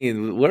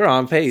We're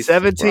on pace.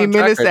 17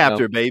 minutes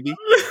after, baby.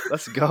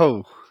 Let's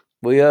go.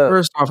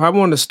 First off, I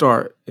want to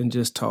start and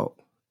just talk.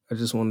 I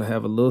just want to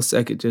have a little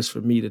second just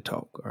for me to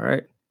talk, all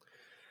right?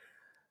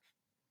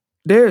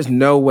 There is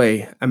no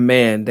way a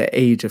man the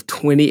age of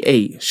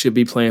 28 should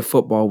be playing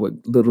football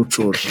with little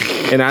children.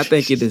 And I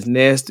think it is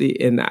nasty.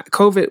 And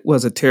COVID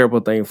was a terrible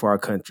thing for our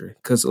country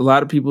because a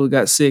lot of people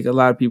got sick, a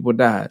lot of people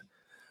died.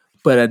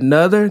 But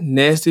another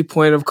nasty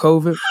point of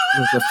COVID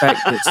was the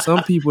fact that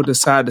some people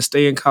decided to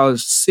stay in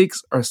college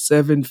 6 or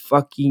 7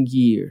 fucking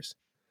years.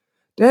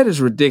 That is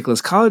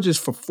ridiculous. College is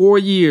for 4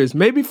 years,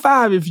 maybe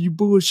 5 if you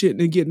bullshitting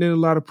and getting in a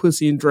lot of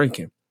pussy and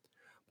drinking.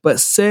 But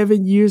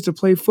 7 years to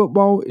play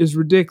football is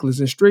ridiculous.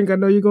 And String, I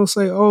know you're going to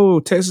say, oh,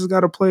 Texas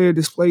got a player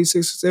that's played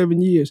 6 or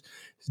 7 years.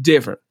 It's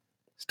different.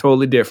 It's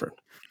totally different.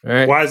 All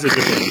right? Why is it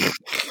different?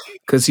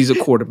 Because he's a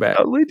quarterback.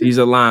 He's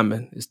a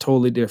lineman. It's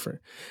totally different.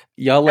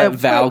 Y'all let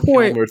Val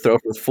Kilmer throw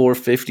for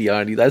 450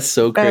 on you. That's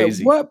so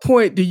crazy. At what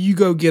point do you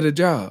go get a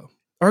job?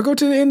 Or go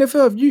to the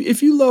NFL.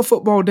 If you love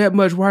football that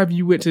much, why have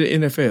you went to the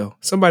NFL?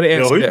 Somebody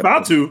asked. No, he's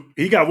about to.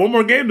 He got one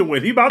more game to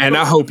win. He about to. And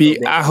I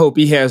hope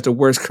he has the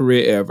worst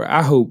career ever. I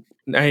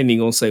ain't even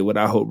gonna say what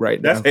I hope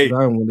right now. Hate.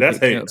 That's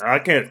hate. Canceled. I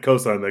can't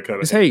co-sign that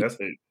kind of thing. That's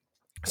hate.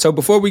 So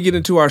before we get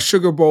into our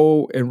Sugar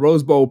Bowl and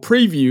Rose Bowl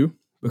preview,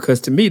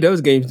 because to me those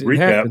games didn't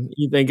happen.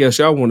 Anything else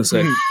y'all want to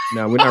say?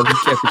 No, we're not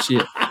recapping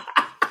shit.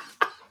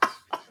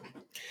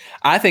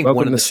 I think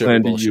one of the Sugar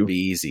Bowl should be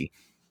easy.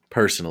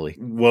 Personally,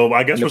 well,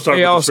 I guess we'll start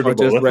with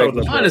the Sugar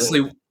Bowl.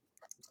 Honestly,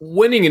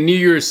 winning a New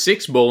Year's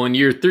Six Bowl in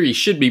year 3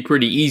 should be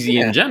pretty easy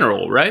in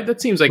general, right? That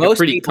seems like a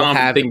pretty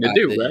common thing to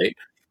do, right?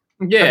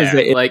 Yeah,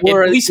 like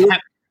at least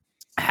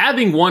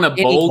having won a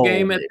bowl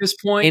game at this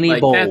point,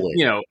 like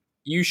that,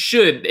 you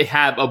should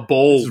have a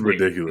bowl. This is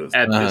ridiculous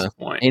at this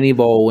point. Any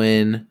bowl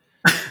win,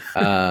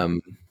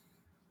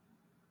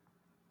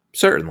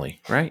 certainly,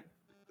 right?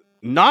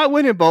 Not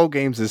winning bowl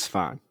games is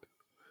fine.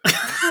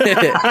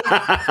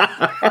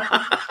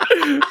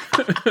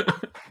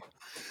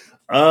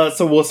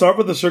 So we'll start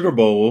with the Sugar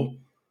Bowl.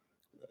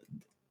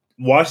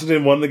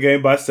 Washington won the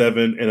game by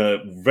 7 in a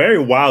very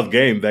wild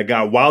game that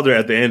got wilder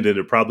at the end than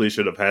it probably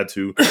should have had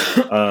to.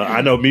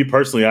 I know me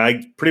personally,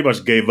 I pretty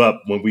much gave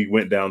up when we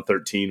went down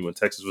 13, when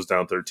Texas was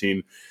down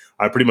 13.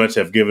 I pretty much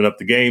have given up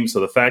the game. So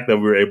the fact that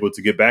we were able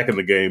to get back in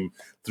the game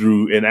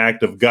through an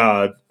act of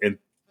God, and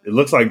it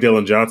looks like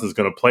Dylan Johnson's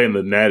going to play in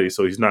the Natty,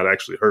 so he's not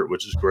actually hurt,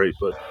 which is great.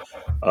 But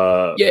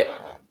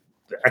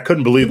I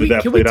couldn't believe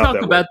that played out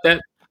that way.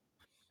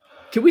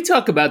 Can we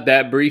talk about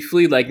that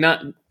briefly? Like,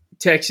 not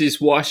Texas,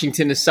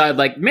 Washington aside.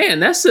 Like, man,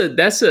 that's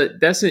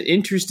an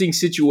interesting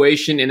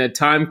situation in a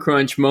time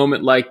crunch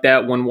moment like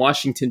that when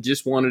Washington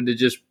just wanted to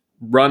just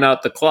run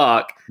out the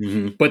clock,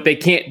 but they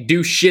can't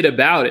do shit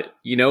about it.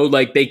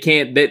 Like they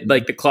can't.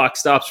 Like the clock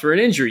stops for an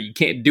injury. You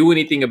can't do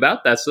anything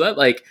about that. So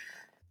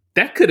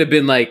that could have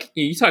been like,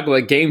 you talk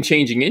about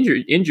game-changing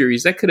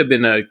injuries. That could have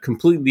been a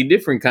completely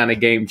different kind of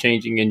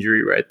game-changing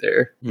injury right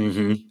there.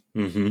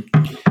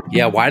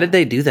 Yeah, why did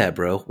they do that,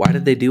 bro? Why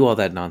did they do all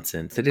that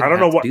nonsense? They didn't I don't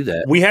know have to do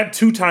that. We had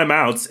 2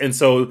 timeouts, and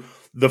so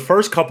the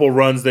first couple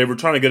runs, they were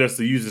trying to get us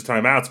to use the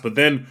timeouts, but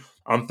then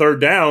on third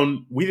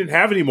down, we didn't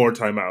have any more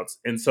timeouts.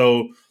 And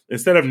so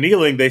instead of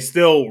kneeling, they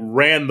still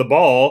ran the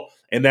ball,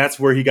 and that's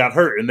where he got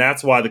hurt, and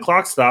that's why the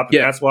clock stopped,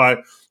 and that's why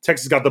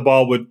Texas got the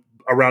ball with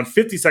around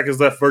 50 seconds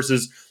left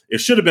versus it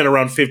should have been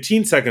around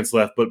 15 seconds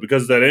left, but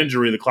because of that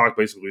injury, the clock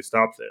basically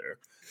stopped there.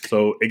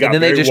 So it got and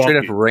then they just wonky. straight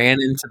up ran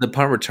into the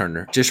punt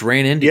returner. Just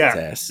ran into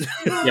his ass.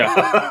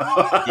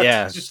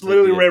 Yeah. Just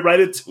literally ran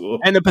right into him.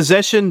 And the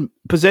possession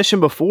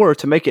before,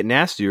 to make it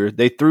nastier,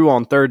 they threw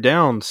on third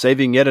down,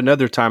 saving yet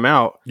another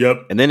timeout.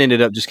 Yep. And then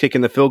ended up just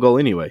kicking the field goal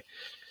anyway.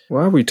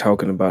 Why are we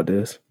talking about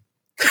this?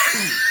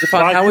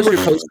 How was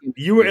your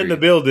you were in the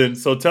building,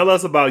 so tell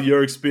us about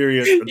your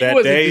experience that he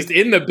wasn't day. Just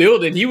in the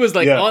building. He was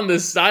on the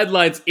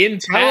sidelines in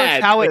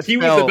pads. He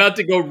was about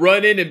to go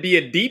run in and be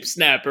a deep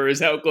snapper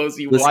is how close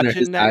he was.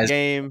 Watching that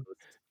game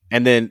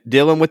and then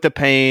dealing with the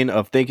pain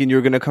of thinking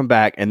you're going to come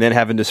back and then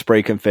having to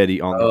spray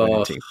confetti on the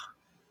winning team.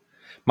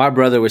 My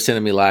brother was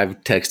sending me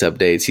live text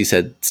updates. He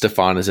said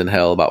Stefan is in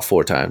hell about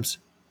 4 times.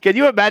 Can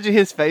you imagine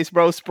his face,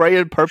 bro,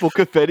 spraying purple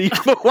confetti?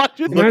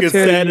 Looking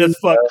sad as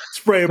fuck,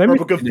 spraying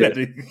purple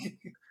confetti.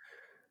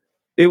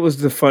 It was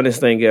the funnest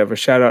thing ever.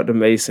 Shout out to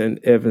Mason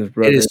Evans'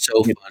 brother. It is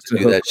so fun to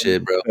do that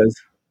shit, bro.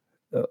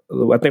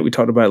 I think we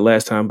talked about it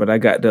last time, but I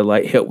got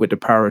to help with the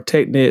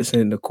pyrotechnics,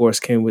 and of course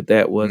came with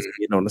that was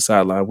being on the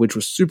sideline, which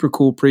was super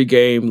cool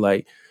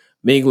pregame,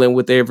 mingling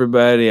with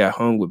everybody. I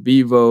hung with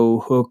Bevo,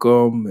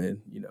 Hookem,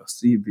 and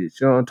Steve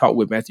John, talked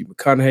with Matthew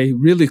McConaughey.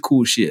 Really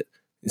cool shit.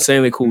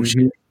 Insanely cool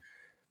shit.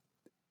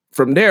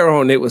 From there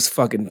on, it was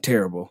fucking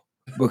terrible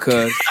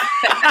because,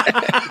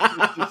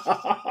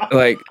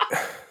 I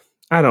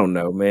don't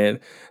know,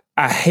 man.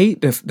 I hate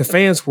the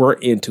fans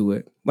weren't into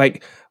it.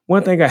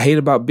 One thing I hate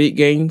about big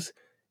games,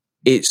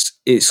 it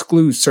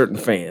excludes certain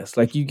fans.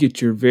 You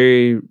get your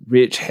very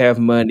rich, have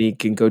money,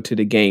 can go to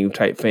the game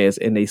type fans,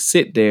 and they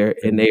sit there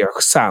and they are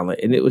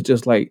silent. And it was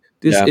just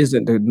this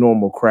isn't the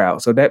normal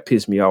crowd. So that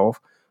pissed me off.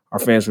 Our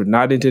fans were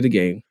not into the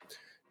game.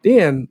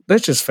 Then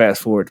let's just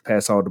fast forward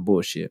past all the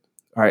bullshit.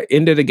 All right,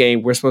 end of the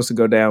game. We're supposed to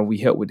go down. We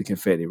help with the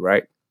confetti,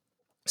 right?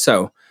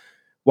 So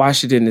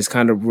Washington is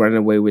kind of running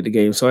away with the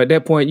game. So at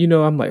that point,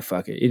 I'm like,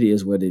 fuck it. It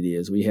is what it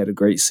is. We had a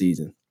great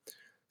season.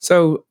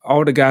 So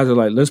all the guys are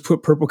like, let's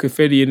put purple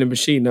confetti in the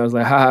machine. And I was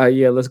like,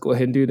 yeah, let's go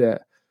ahead and do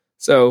that.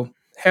 So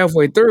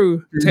halfway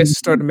through, Texas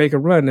started to make a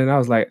run. And I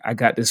was like, I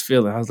got this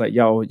feeling. I was like,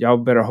 y'all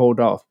better hold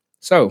off.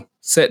 So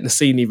setting the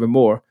scene even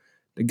more.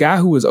 The guy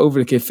who was over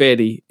the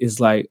confetti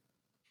is like,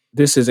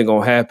 this isn't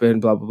going to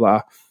happen, blah, blah,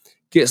 blah.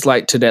 Gets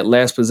like to that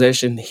last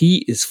possession.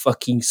 He is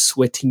fucking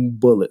sweating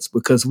bullets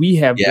because we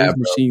have those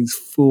machines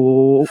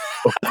full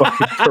of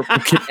fucking purple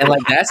confetti. And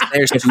like, that's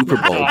their Super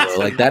Bowl, bro.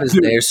 Like, that is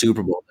their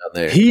Super Bowl down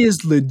there. He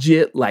is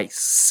legit like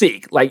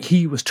sick. Like,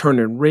 he was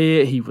turning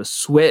red. He was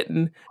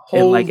sweating.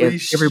 And like at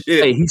every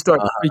play, he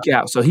started to freak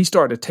out. So he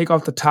started to take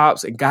off the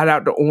tops and got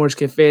out the orange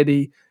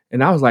confetti.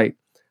 And I was like,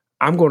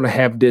 I'm going to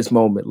have this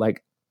moment.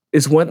 Like,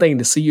 it's one thing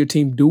to see your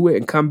team do it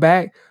and come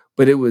back,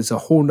 but it was a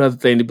whole nother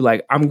thing to be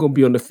like, I'm going to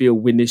be on the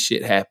field when this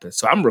shit happens.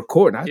 So I'm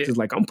recording. I just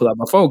like, I'm pulling out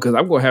my phone because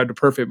I'm going to have the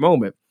perfect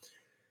moment.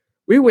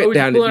 We went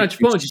down. Pull out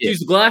your phone. Just use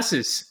the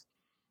glasses.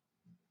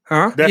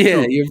 Huh? That's yeah,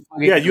 true.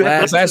 You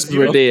had glasses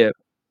were dead.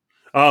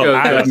 Oh,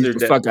 I used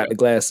the fuck out the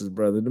glasses,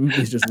 brother. Them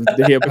bitches just was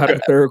dead about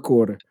the third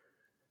quarter.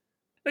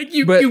 Like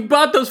you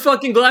bought those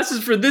fucking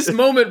glasses for this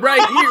moment right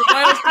here.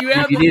 Why else do you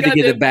have? You need to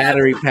get a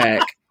battery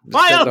pack.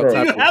 Why else do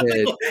you have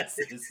the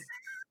glasses?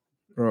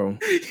 Bro,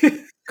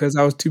 because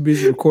I was too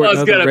busy recording.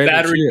 He's got a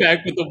battery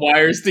pack with the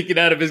wire sticking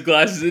out of his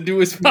glasses into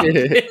his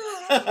pocket.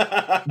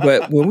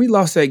 But when we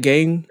lost that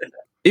game,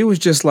 it was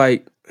just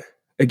like,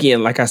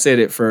 again, like I said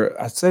it,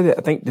 I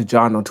think to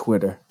John on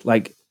Twitter,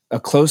 like a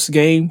close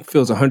game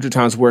feels 100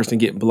 times worse than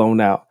getting blown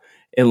out.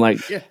 And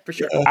like, yeah, for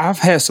sure. I've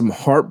had some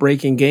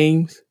heartbreaking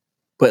games,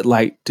 but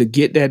like to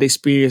get that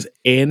experience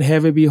and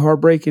have it be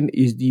heartbreaking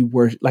is the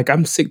worst. Like,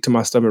 I'm sick to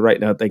my stomach right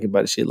now thinking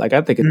about the shit. Like,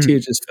 I think a tear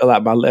just fell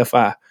out my left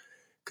eye.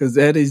 Because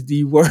that is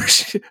the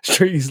worst.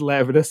 Streets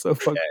laughing. That's so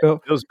fucked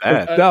up. It was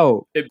bad.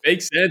 No. It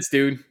makes sense,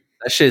 dude.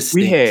 That shit stinks,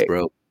 we had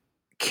bro.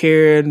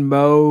 Karen,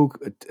 Mo,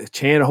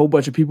 Chan, a whole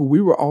bunch of people.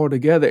 We were all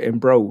together. And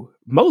bro,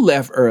 Mo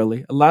left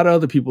early. A lot of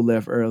other people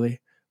left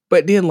early.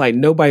 But then like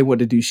nobody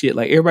wanted to do shit.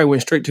 Like everybody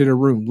went straight to the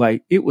room.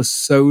 Like it was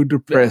so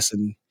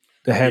depressing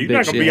to have You're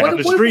not that going to shit. be out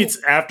the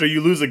streets after you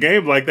lose a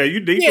game like that.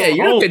 You're not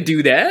going to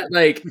do that.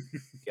 Like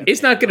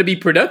it's not going to be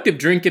productive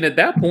drinking at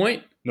that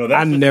point. No,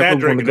 that's I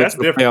never want to go that's to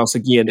the different. playoffs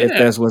again if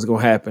that's what's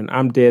going to happen.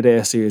 I'm dead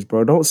ass serious,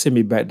 bro. Don't send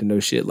me back to no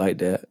shit like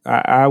that.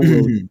 I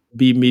will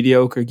be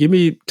mediocre. Give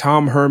me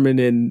Tom Herman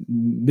and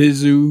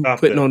Mizzou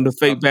putting on the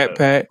fake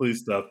backpack.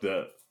 Please stop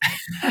that.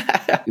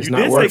 It's You not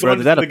did say working. going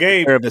into That'll the game.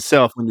 take care of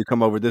itself when you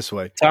come over this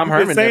way. Tom You've been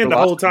Herman saying never the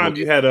lost whole time a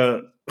you had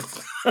a.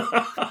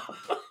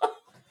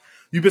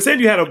 You've been saying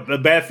you had a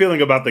bad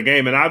feeling about the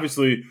game, and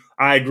obviously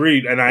I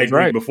agreed, and I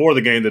agreed before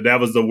the game that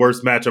was the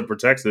worst matchup for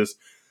Texas.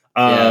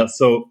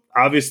 So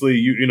obviously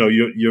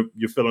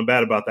you're feeling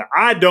bad about that.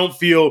 I don't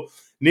feel.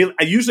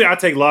 Usually I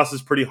take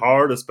losses pretty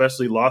hard,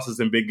 especially losses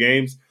in big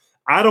games.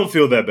 I don't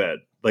feel that bad.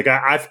 Like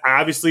I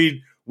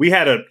obviously we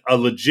had a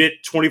legit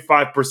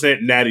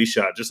 25% natty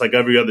shot, just like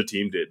every other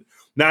team did.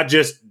 Not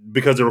just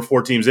because there were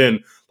 4 teams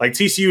in. Like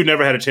TCU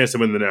never had a chance to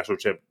win the national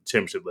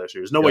championship last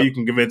year. There's no way you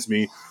can convince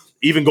me,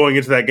 even going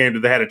into that game,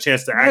 that they had a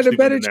chance to actually had a win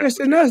better the chance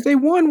national than us. They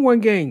won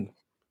one game.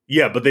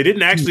 Yeah, but they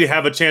didn't actually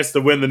have a chance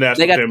to win the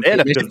national championship. They had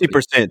a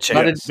 50%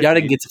 chance. Y'all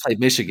didn't get to play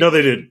Michigan. No,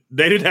 they didn't.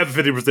 They didn't have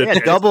a 50% chance.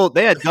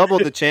 They had double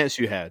the chance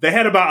you had. They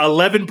had about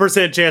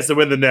 11% chance to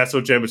win the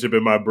national championship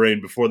in my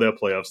brain before that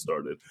playoff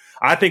started.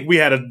 I think we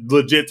had a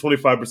legit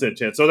 25%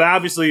 chance. So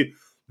obviously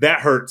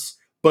that hurts.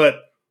 But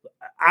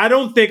I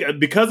don't think,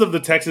 because of the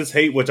Texas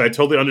hate, which I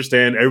totally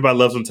understand, everybody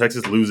loves when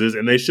Texas loses,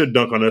 and they should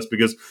dunk on us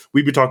because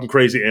we've been talking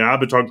crazy, and I've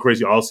been talking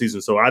crazy all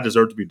season, so I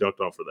deserve to be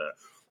dunked on for that.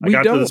 We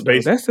don't.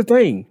 That's the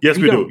thing. Yes,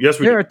 we do. Yes,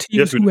 we do. There are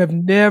teams who have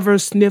never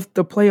sniffed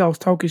the playoffs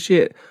talking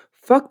shit.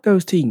 Fuck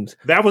those teams.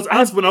 That was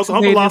us when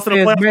Oklahoma lost in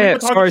the playoffs. We were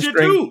talking shit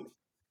too.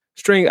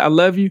 String, I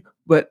love you,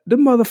 but the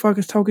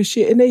motherfuckers talking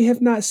shit, and they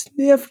have not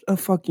sniffed a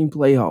fucking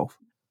playoff.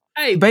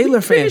 Hey,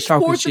 Baylor fans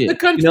talking shit. The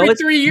country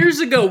 3 years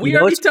ago. We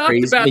already talked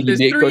about this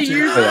 3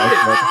 years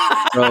ago.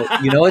 Bro,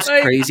 you know what's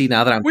crazy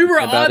now that I'm we were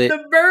thinking about on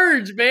the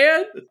verge,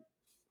 man.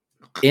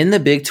 In the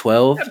Big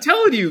 12, I'm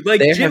telling you,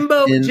 like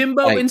Jimbo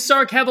and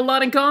Sark have a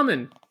lot in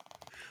common.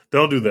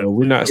 Don't do that. No,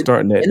 we're not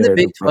starting that. In the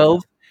Big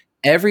 12,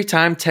 every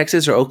time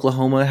Texas or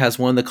Oklahoma has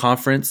won the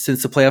conference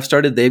since the playoff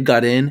started, they've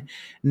got in.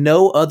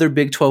 No other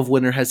Big 12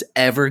 winner has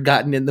ever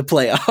gotten in the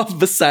playoff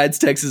besides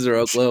Texas or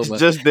Oklahoma.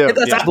 Just them.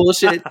 That's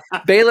bullshit.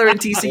 Baylor and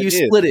TCU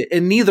split it,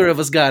 and neither of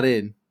us got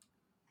in.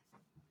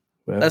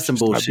 Well, that's some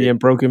bullshit. Being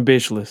broken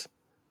bitchless.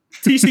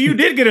 TCU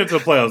did get into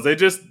the playoffs. They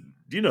just,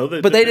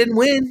 but they didn't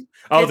win.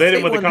 Oh, they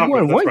didn't win the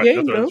conference. That's right.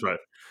 Game, that's right.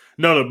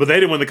 No, but they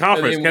didn't win the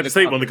conference. Kansas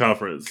State won the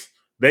conference.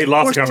 They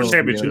lost the conference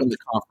championship.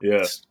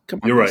 Yeah,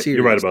 you're right.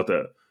 You're right about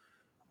that.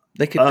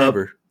 They could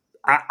never.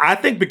 I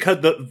think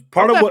because the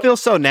part of what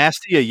feels so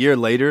nasty a year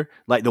later,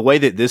 like the way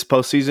that this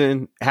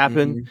postseason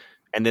happened,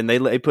 And then they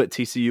put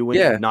TCU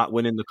in, not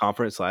winning the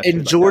conference last year.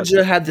 And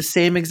Georgia had the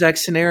same exact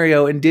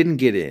scenario and didn't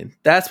get in.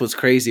 That's what's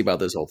crazy about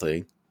this whole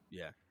thing.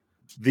 Yeah.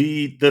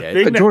 The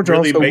thing But that Georgia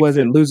really also makes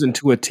wasn't losing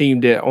to a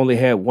team that only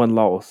had one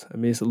loss. I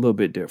mean, it's a little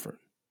bit different.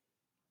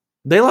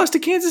 They lost to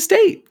Kansas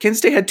State. Kansas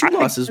State had 2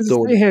 losses.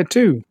 They had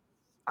 2.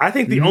 I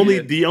think the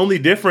only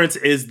difference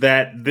is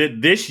that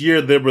this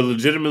year there were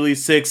legitimately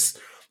 6,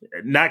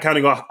 not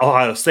counting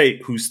Ohio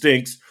State, who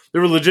stinks.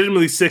 There were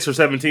legitimately 6 or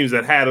 7 teams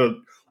that had a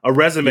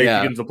resume to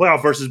get into the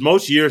playoff. Versus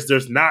most years,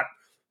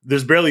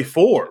 there's barely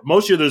 4.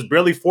 Most years, there's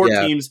barely 4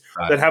 teams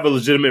that have a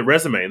legitimate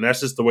resume, and that's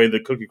just the way the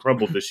cookie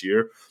crumbled this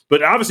year.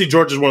 But obviously,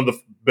 Georgia's one of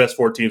the best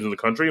 4 teams in the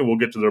country, and we'll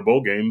get to their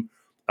bowl game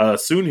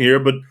soon here.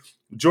 But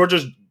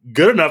Georgia's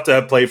good enough to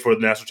have played for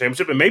the national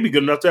championship and maybe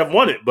good enough to have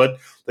won it, but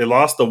they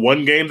lost the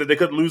one game that they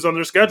couldn't lose on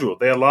their schedule. If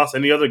they had lost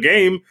any other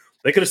game,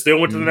 they could have still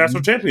went to the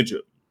national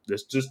championship.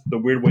 That's just the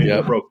weird way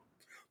it broke.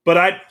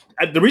 But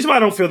the reason why I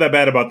don't feel that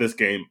bad about this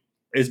game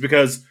is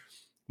because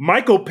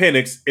Michael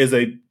Penix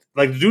the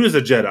dude is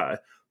a Jedi.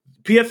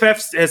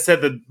 PFF has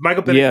said that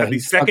Michael Penix had the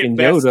second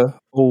best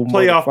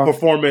playoff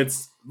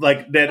performance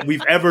that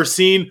we've ever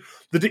seen.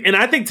 And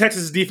I think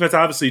Texas defense,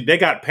 obviously, they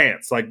got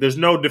pants. There's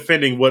no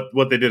defending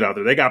what they did out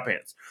there. They got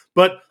pants.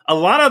 But a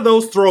lot of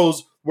those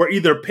throws were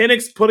either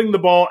Penix putting the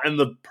ball in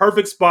the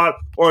perfect spot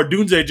or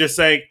Odunze just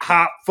saying,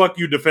 "Ha, fuck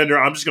you, defender.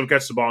 I'm just going to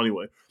catch the ball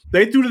anyway."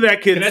 They threw to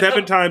that kid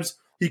 7 times.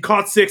 He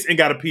caught 6 and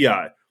got a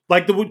PI.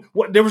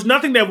 There was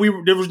nothing that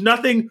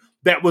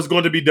was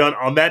going to be done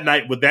on that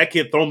night with that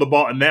kid throwing the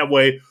ball in that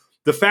way.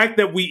 The fact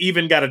that we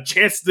even got a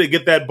chance to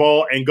get that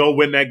ball and go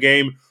win that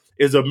game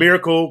is a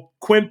miracle.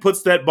 Quinn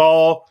puts that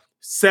ball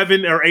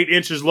 7 or 8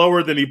 inches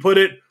lower than he put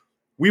it.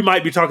 We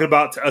might be talking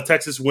about a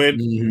Texas win.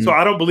 Mm-hmm. So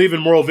I don't believe in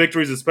moral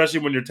victories,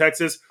 especially when you're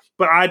Texas.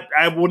 But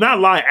I will not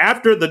lie.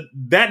 After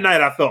that night,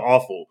 I felt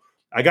awful.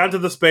 I got into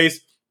the space.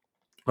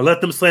 I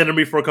let them slander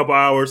me for a couple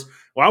hours.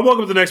 When I woke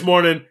up the next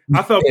morning,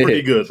 I felt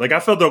pretty good.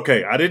 I felt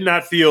okay. I did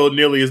not feel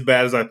nearly as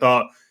bad as I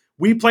thought.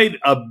 We played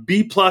a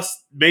B+,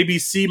 maybe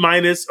C-,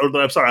 a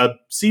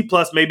C+,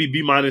 maybe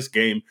B-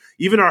 game.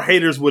 Even our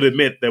haters would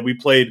admit that we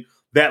played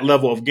that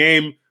level of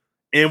game.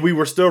 And we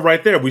were still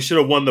right there. We should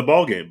have won the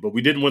ball game, but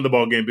we didn't win the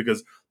ball game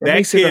because that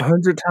makes it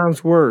 100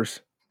 times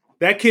worse.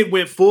 That kid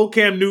went full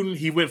Cam Newton.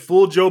 He went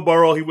full Joe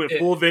Burrow. He went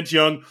full Vince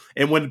Young.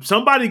 And when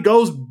somebody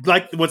goes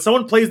when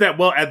someone plays that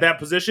well at that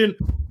position,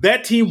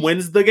 that team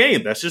wins the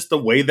game. That's just the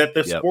way that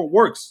the sport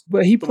works.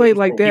 But he played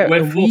like that. He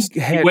went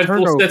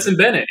full Stetson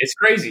Bennett. It's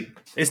crazy.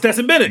 It's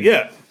Stetson Bennett.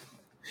 Yeah.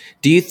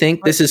 Do you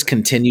think this is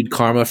continued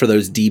karma for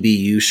those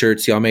DBU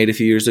shirts y'all made a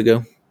few years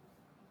ago?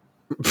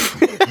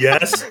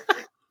 Yes.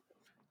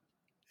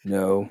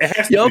 No.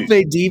 Y'all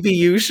made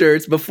DBU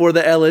shirts before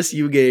the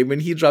LSU game,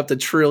 and he dropped 1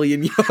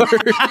 trillion yards. That's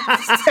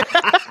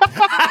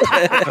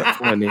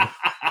funny.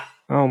 I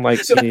don't like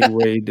any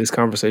way this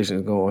conversation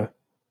is going.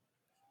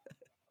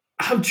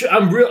 I'm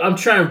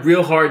trying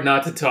real hard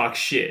not to talk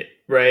shit.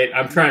 Right,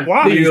 I'm trying.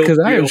 Why? Because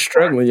I am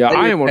struggling, y'all.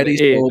 I am on the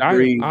edge.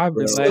 I've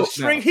been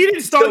he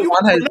didn't start you.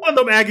 None of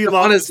them Aggie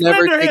laws. Stephon has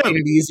never taken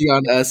it easy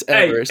on us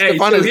ever.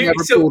 Stephon has never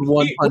pulled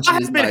one punch in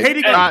his life. He's been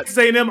hating on Texas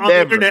A&M on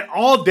the internet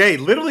all day.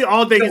 Literally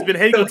all day, he's been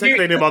hating on Texas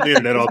A&M on the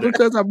internet all day.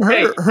 Because I'm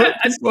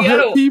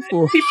hurt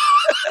people.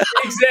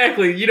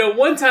 Exactly.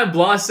 One time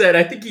Blas said,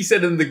 I think he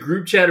said in the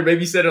group chat or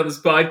maybe he said it on this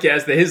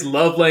podcast that his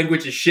love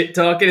language is shit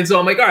talking. And so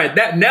I'm like, all right,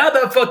 now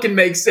that fucking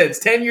makes sense.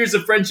 10 years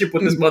of friendship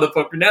with this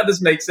motherfucker. Now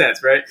this makes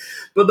sense, right?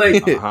 But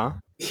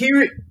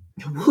here,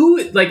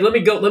 let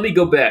me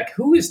go back.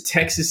 Who is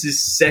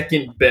Texas's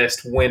second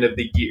best win of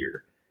the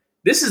year?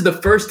 This is the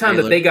first time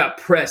that they got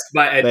pressed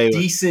by a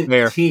decent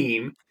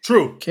team.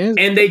 True.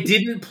 And they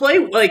didn't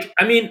play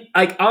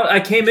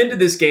I came into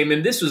this game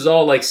and this was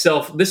all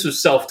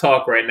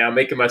self-talk right now,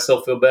 making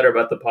myself feel better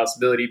about the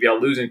possibility of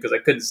y'all losing because I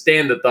couldn't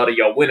stand the thought of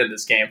y'all winning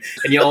this game.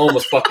 And y'all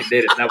almost fucking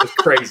did it. And that was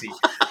crazy.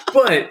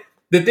 But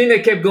the thing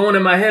that kept going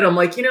in my head, I'm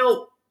like,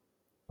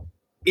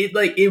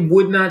 it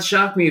would not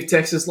shock me if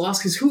Texas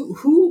lost because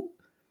who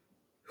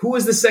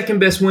is the second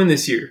best win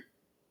this year?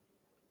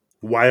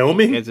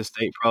 Wyoming, Kansas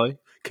State, probably.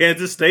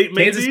 Kansas State,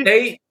 maybe. Kansas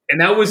State,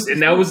 and that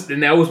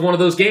was one of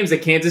those games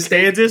that Kansas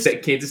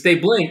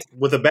State blinked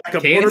with a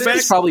backup quarterback.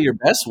 Is probably your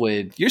best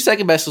win. Your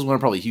second best was one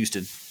probably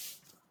Houston.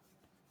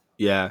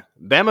 Yeah,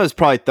 Bama is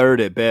probably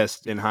third at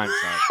best in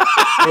hindsight.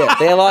 Yeah,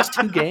 they lost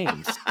 2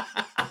 games,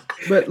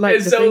 but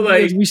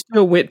we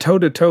still went toe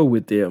to toe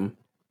with them.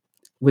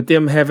 With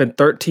them having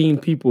 13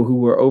 people who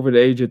were over the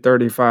age of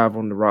 35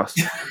 on the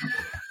roster.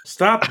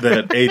 Stop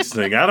that age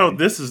thing.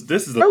 This is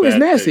it's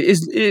nasty.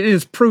 It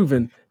is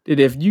proven that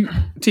if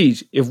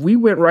we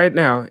went right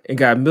now and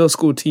got a middle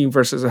school team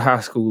versus a high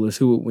schoolers,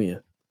 who would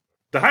win?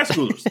 The high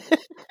schoolers.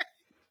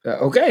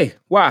 Okay.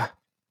 Why?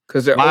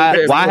 Because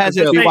why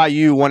hasn't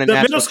BYU won a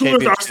national championship? The middle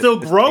schoolers are still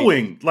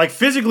growing,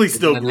 physically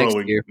still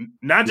growing,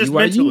 not just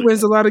mentally. BYU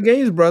wins a lot of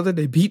games, brother.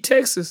 They beat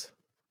Texas.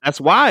 That's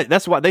why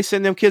they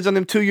send them kids on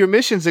them 2-year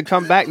missions and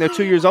come back and they're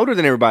 2 years older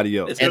than everybody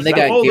else. And they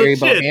got Gary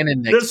Bohannon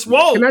next week.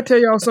 Can I tell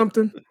y'all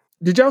something?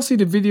 Did y'all see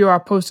the video I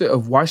posted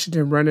of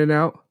Washington running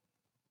out?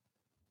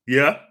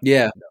 Yeah.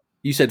 Yeah.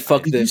 You said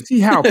fuck Did them. you see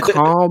how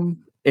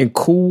calm and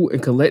cool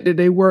and collected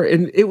they were?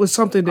 And it was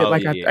something that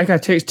I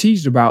got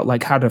teased about,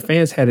 like how the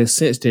fans had a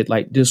sense that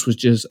like this was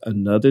just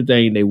another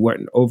thing. They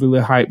weren't overly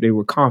hyped. They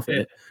were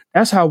confident.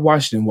 That's how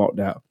Washington walked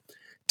out.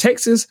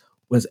 Texas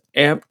was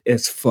amped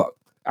as fuck.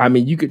 I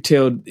mean, you could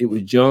tell it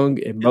was young,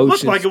 emotions. It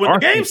looked like it when the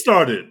game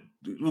started.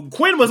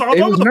 Quinn was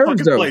all over the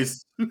fucking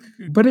place.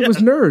 But it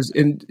was nerves.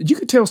 And you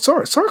could tell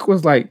Sark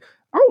was like,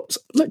 oh,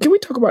 look, can we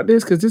talk about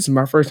this? Because this is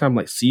my first time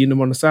like seeing him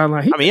on the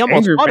sideline. I mean, he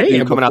almost wanted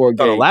him coming out the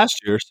tunnel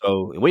last year,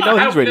 so we know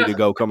he's ready to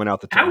go coming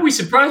out the tunnel. How are we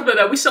surprised by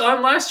that? We saw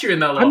him last year in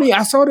that loss. I mean,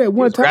 I saw that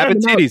one time.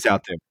 Grabbing titties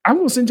out there. I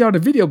won't send y'all the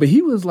video, but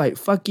he was like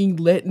fucking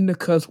letting the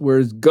cuss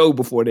words go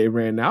before they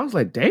ran. I was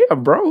like,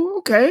 damn, bro,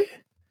 okay.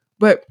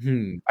 But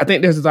I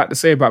think there's a lot to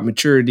say about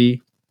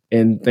maturity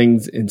and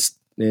things,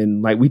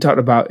 and like we talked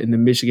about in the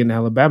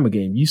Michigan-Alabama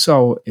game. You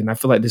saw, and I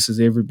feel like this is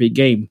every big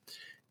game,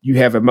 you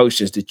have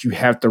emotions that you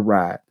have to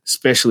ride,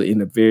 especially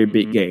in a very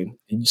big game.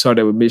 And you saw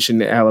that with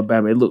Michigan and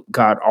Alabama. It looked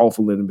god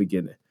awful in the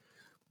beginning.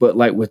 But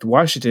like with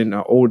Washington,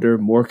 an older,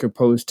 more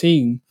composed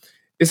team,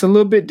 it's a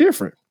little bit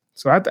different.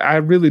 So I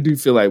really do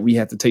feel like we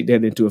have to take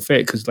that into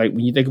effect because like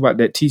when you think about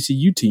that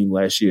TCU team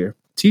last year,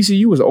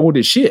 TCU was old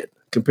as shit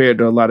compared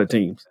to a lot of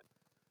teams.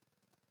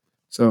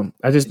 So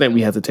I just think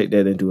we have to take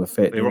that into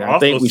effect. They were I also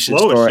think we should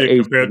slow as start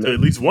shit compared to at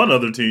least one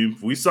other team.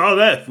 We saw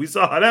that. We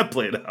saw how that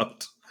played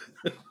out.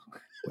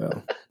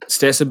 Well,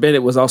 Stetson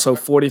Bennett was also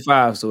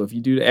 45, so if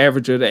you do the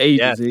average of the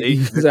ages,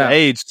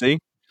 see.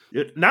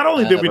 Not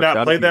only did we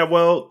not play that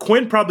well,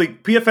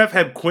 PFF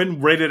had Quinn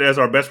rated as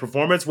our best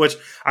performance, which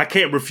I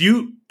can't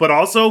refute. But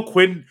also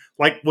Quinn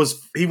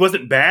he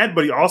wasn't bad,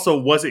 but he also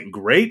wasn't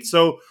great.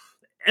 So,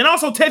 and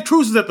also Ted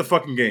Cruz is at the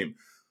fucking game.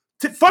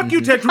 Fuck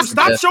you, Ted Cruz.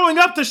 Stop showing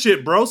up to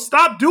shit, bro.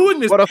 Stop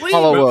doing this. What a please.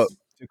 follow up.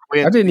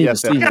 I didn't even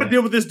see. I got to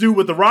deal with this dude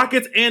with the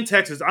Rockets and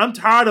Texas. I'm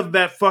tired of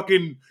that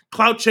fucking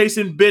clout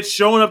chasing bitch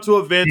showing up to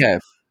events. Yeah.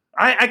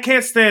 I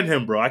can't stand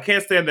him, bro. I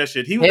can't stand that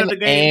shit. He was at the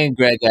game. And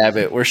Greg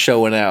Abbott were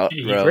showing out,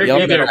 bro. Greg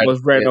Abbott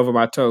almost ran over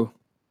my toe.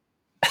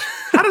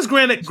 How does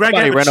Greg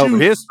Abbott over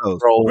his toes?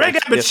 Greg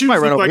Abbott's shoes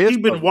look like he's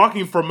been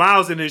walking for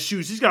miles in his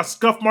shoes. He's got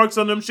scuff marks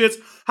on them shits.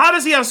 How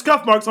does he have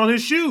scuff marks on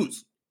his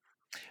shoes?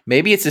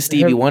 Maybe it's a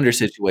Stevie Wonder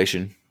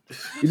situation.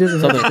 He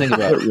doesn't something to think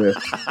about.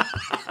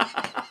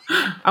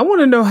 I want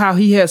to know how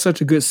he had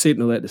such a good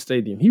signal at the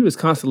stadium. He was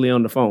constantly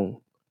on the phone.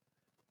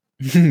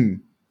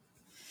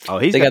 Oh,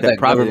 they got that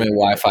government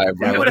Wi-Fi,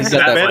 bro. He would have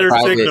had a better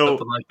signal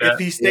if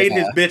he stayed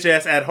his bitch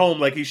ass at home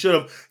like he should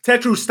have.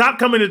 Ted Cruz, stop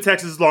coming to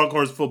Texas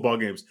Longhorns football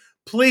games.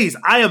 Please,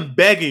 I am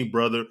begging,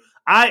 brother.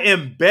 I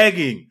am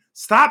begging.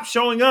 Stop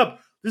showing up.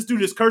 This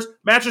dude is cursed.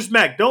 Mattress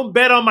Mac, don't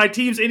bet on my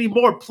teams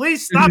anymore.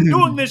 Please stop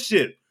doing this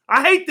shit.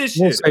 I hate this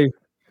shit.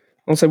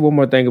 I'll say one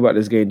more thing about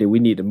this game that we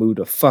need to move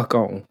the fuck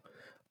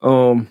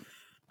on.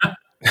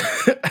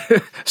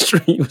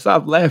 Stream,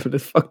 stop laughing.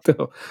 It's fucked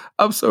up.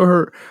 I'm so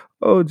hurt.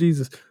 Oh,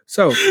 Jesus.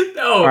 So,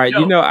 all right,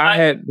 I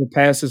had the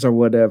passes or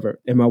whatever.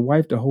 And my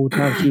wife, the whole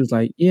time, she was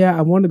like, yeah,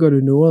 I want to go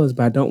to New Orleans,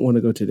 but I don't want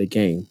to go to the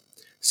game.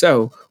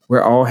 So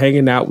we're all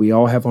hanging out. We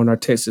all have on our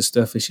Texas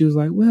stuff. And she was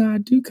like, well, I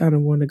do kind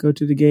of want to go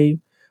to the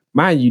game.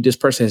 Mind you, this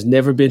person has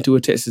never been to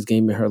a Texas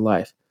game in her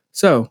life.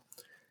 So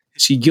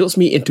she guilts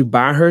me into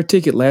buying her a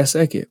ticket last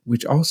second,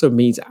 which also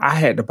means I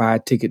had to buy a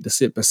ticket to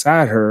sit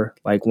beside her,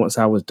 like once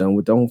I was done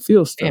with the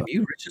on-field stuff. Damn,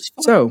 you rich as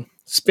fuck. So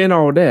spend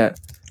all that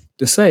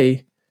to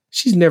say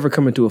she's never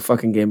coming to a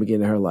fucking game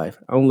again in her life.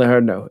 I don't let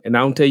her know. And I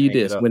don't tell you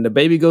this. When the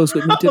baby goes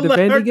with me to the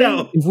Vandy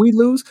game, if we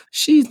lose,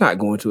 she's not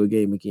going to a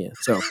game again.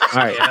 So, all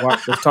right,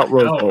 let's talk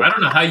Rose Bowl. I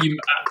don't know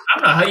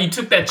how you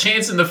took that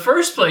chance in the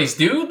first place,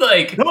 dude.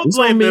 Like, don't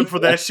blame them for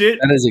that shit.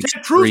 That is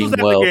Ted Cruz was at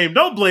the game.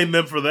 Don't blame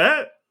them for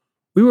that.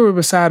 We were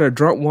beside a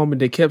drunk woman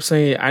that kept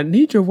saying, I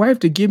need your wife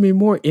to give me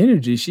more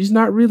energy. She's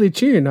not really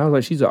cheering. I was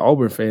like, she's an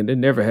Auburn fan. They're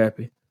never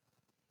happy.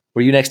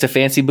 Were you next to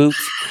Fancy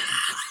Boots?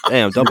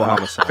 Damn, double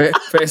homicide.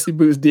 Fancy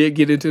Boots did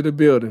get into the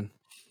building.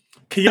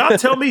 Can y'all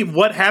tell me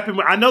what happened?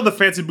 I know the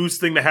Fancy Boots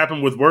thing that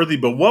happened with Worthy,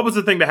 but what was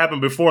the thing that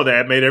happened before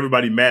that made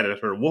everybody mad at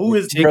her? Well, who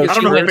is? Bro, I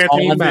don't know who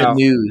Fancy Boots is.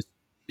 News.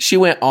 She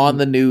went on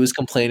the news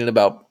complaining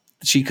about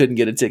she couldn't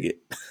get a ticket.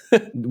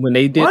 When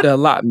they did the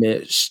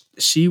allotment,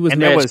 she was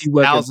mad she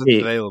wasn't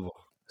available.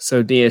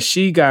 So then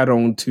she got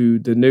onto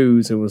the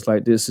news and was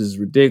like, this is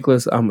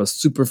ridiculous. I'm a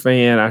super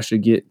fan. I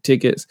should get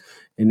tickets.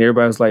 And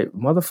everybody was like,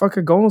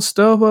 motherfucker, go on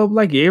StubHub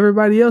like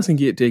everybody else and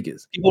get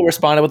tickets. People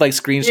responded with like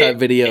screenshot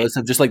videos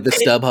of just like the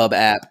StubHub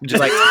app. Just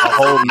like a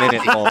whole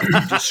minute long.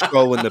 Just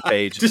scrolling the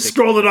page. Just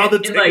scrolling all the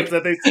tickets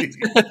that they see.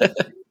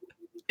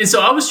 And so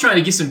I was trying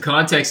to get some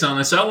context on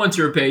this. So I went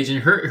to her page,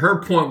 and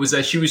her point was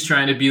that she was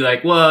trying to be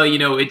like, well,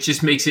 it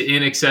just makes it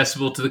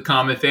inaccessible to the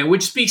common fan,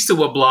 which speaks to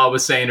what Blah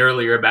was saying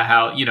earlier about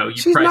how, you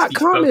she's price not these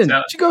common. folks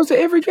out. She goes to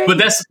every game.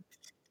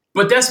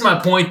 But that's my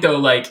point, though.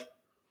 Like,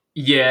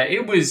 yeah,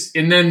 it was,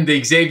 and then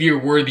the Xavier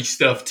Worthy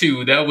stuff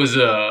too. That was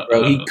bro,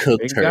 he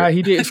cooked her. Guy,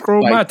 he didn't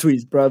scroll my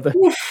tweets, brother.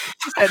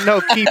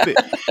 No, keep it.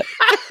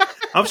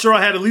 I'm sure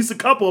I had at least a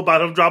couple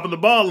about him dropping the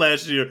ball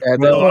last year.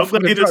 And So I'm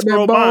glad he just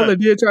scrolled by.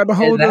 and then tried to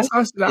hold And us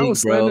hostage. I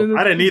was bro. standing.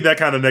 I didn't need that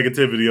kind of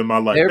negativity in my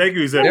life. They're- Thank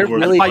you, they're Xavier.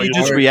 really Why you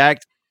just hard.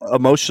 react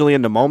emotionally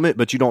in the moment,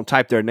 but you don't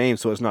type their name,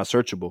 so it's not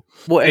searchable.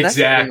 Well, and that's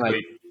the thing, Exactly.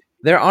 like,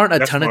 there aren't a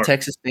That's ton smart. of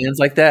Texas fans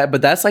like that,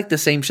 but that's like the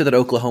same shit that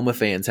Oklahoma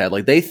fans had.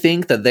 Like they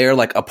think that they're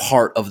like a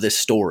part of this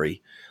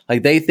story.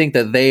 Like they think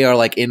that they are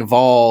like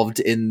involved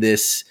in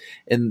this,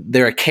 and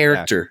they're a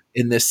character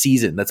in this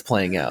season that's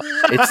playing out.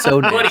 It's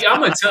so Buddy, nasty.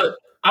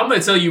 I'm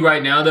gonna tell you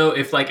right now though,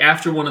 if like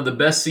after one of the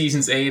best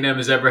seasons A&M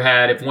has ever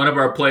had, if one of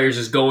our players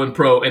is going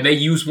pro and they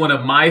use one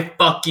of my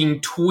fucking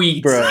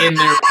tweets Bruh. in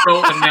their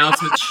pro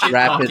announcement shit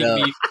Wrap it talking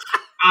up. me,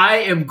 I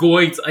am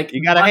going to like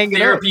You gotta my hang it up.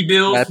 therapy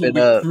bills Wrap will it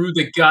be up. through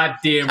the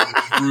goddamn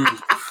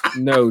roof.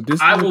 No, this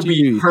is I what will you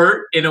be do.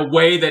 hurt in a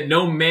way that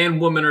no man,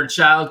 woman, or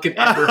child could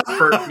ever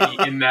hurt me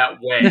in that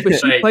way. But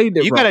she Like, played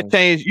it You wrong.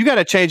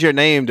 gotta change your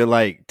name to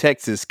like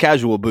Texas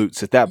Casual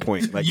Boots at that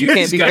point. Like you you can't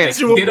just be gotta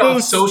fancy. get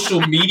off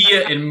social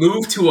media and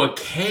move to a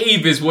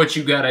cave is what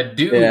you gotta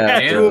do, Yeah,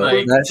 man. bro.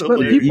 Like, That's- But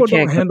You people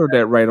can't don't handle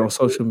that right on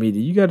social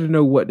media. You got to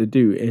know what to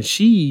do. And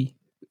she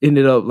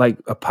ended up like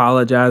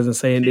apologizing,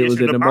 saying it was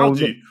in the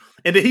moment.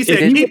 And then he It said,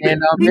 didn't he stand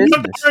on dunked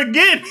business. her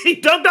again. He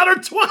dunked on her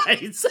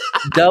twice.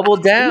 Double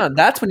down.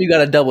 That's when you got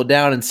to double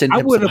down and send I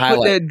him would some have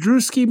put highlights. that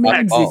Drewski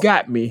means Oh. you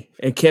got me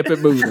and kept it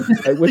moving.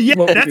 Like, what Yeah, you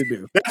want me to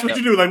do? That's what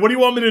you do. Like, what do you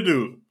want me to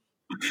do?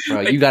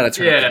 Bro, you got to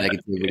turn Yeah. up the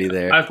negativity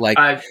there. I've-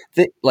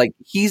 Like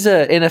he's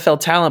a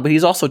NFL talent, but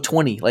he's also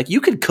 20. Like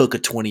you could cook a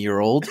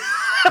 20-year-old.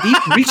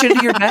 Reach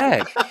into your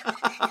bag.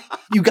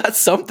 You got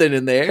something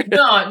in there.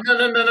 No.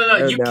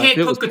 You now, can't if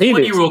it was cook a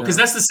Phoenix, 20-year-old because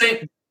now. that's the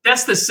same.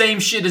 That's the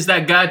same shit as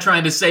that guy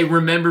trying to say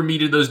 "remember me"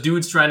 to those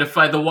dudes trying to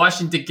fight the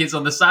Washington kids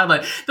on the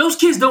sideline. Those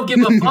kids don't give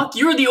a fuck.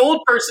 You're the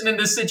old person in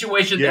this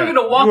situation. Yeah, They're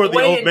gonna walk you are the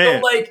away old and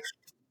man. go like,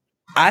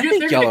 I they're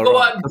think y'all gonna are go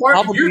wrong. out and The party.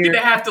 problem You're here-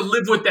 gonna have to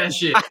live with that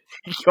shit.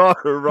 Y'all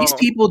are wrong. These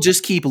people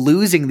just keep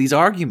losing these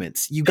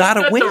arguments. You got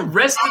to Got win. the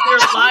rest of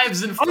their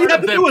lives in you front have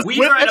of to them. do is We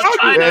win are at that a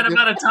finite argument.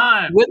 amount of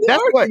time. Win the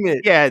That's what.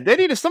 argument.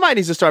 Yeah, somebody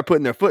needs to start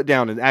putting their foot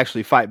down and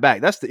actually fight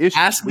back. That's the issue.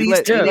 Ask we these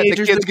let the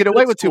teenagers kids to get go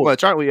away to with too school.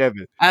 much, aren't we,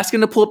 Evan? Ask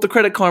him to pull up the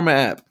Credit Karma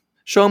app.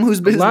 Show him who's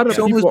A business. lot of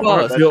Show him who's people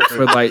aren't boss. built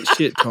for like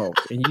shit talk,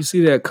 and you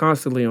see that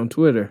constantly on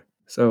Twitter.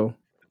 So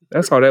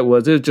that's all that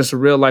was. It was just a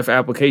real life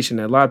application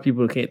that a lot of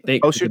people can't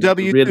think. Post your because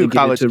they W really two get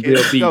college into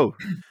kids. beat. Go.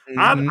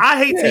 I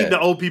hate Yeah. seeing the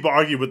old people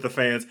argue with the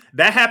fans.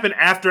 That happened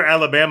after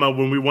Alabama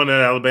when we won at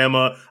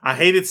Alabama. I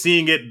hated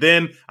seeing it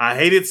then. I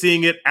hated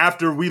seeing it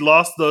after we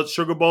lost the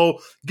Sugar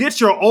Bowl. Get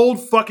your old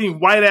fucking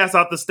white ass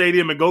out the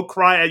stadium and go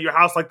cry at your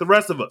house like the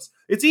rest of us.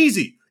 It's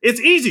easy.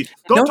 It's easy.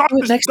 Go Don't talk do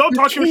it next to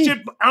your your kid. shit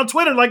on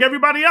Twitter like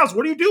everybody else.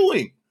 What are you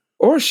doing?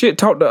 Or shit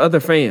talk to other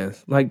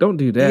fans. Like, don't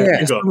do that. Yeah.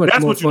 It's so much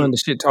That's more what you fun do.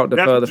 to shit talk to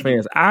That's other what you do.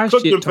 fans. I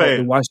Cook shit them talk to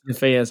fans. Washington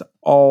fans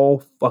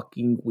all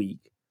fucking week.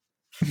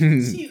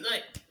 See,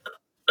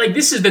 like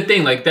this is the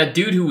thing. Like that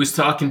dude who was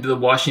talking to the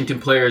Washington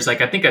players.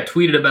 Like I think I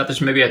tweeted about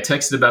this, or maybe I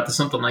texted about this,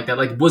 something like that.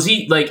 Like, was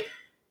he like?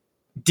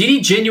 Did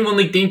he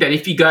genuinely think that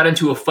if he got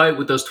into a fight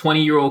with those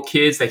 20-year-old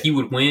kids that he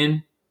would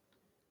win?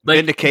 Like,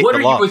 Indicate what the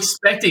are loss. you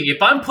expecting?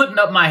 If I'm putting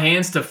up my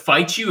hands to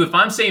fight you, if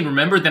I'm saying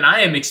remember, then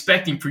I am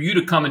expecting for you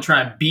to come and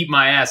try and beat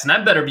my ass, and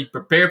I better be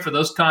prepared for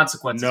those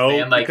consequences, No,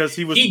 man. Like, because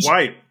he was he-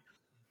 white.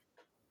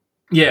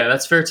 yeah,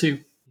 that's fair too.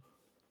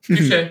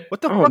 Touche.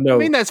 What the Oh, fuck? no. You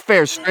mean that's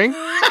fair, string?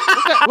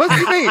 What do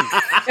you mean?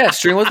 Yeah,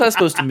 String, what's that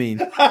supposed to mean?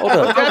 Hold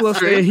up. I was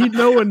saying he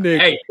know a nigga.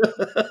 Hey,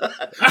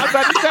 I'm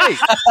about to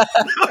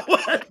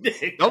say.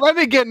 Nick, Don't let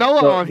me get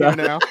Noah on here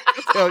now.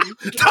 I'll tell you.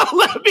 don't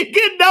let me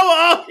get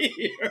Noah on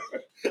here.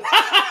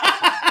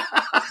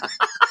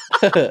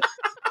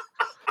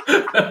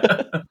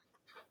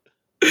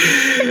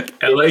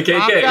 Five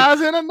LAKK.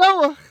 guys in a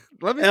Noah.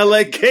 Let me.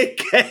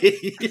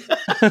 LAKK.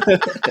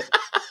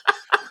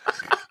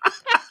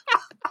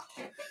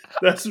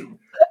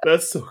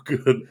 That's so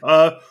good.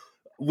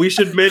 We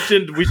should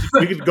mention we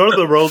could go to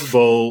the Rose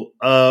Bowl.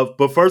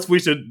 But first we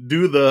should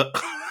do the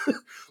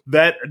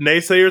that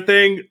naysayer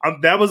thing.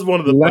 That was one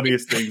of the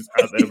funniest things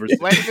I've ever seen.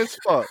 Lame as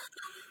fuck.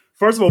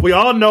 First of all, we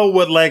all know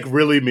what lank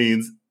really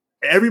means.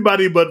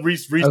 Everybody but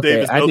Reese Okay,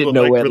 Davis I knows didn't what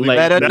know lank what really lank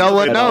means. Let a That's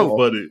Noah so know.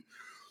 funny.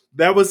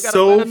 That was You gotta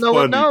so let a Noah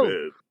funny,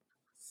 know.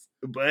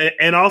 man.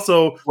 And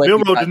also, What Bill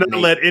you Rowe got did not me.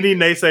 let any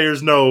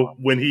naysayers know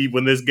when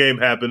this game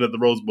happened at the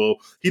Rose Bowl.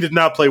 He did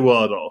not play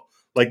well at all.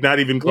 Like not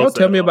even close. Y'all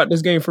tell at me all. about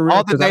this game for real.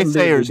 All the 'cause I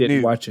literally naysayers didn't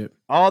knew. watch it.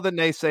 All the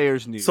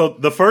naysayers knew. So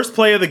the first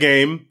play of the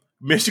game,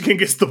 Michigan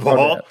gets the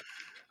ball.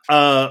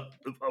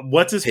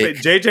 What's his Pick.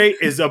 face? JJ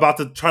is about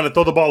to trying to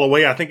throw the ball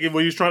away. I think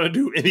what he's trying to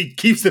do, and he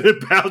keeps it in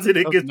bounds and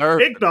it Those gets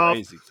nerves picked are off.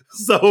 crazy.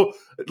 So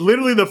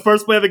literally the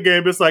first play of the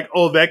game, it's like,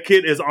 oh, that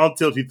kid is on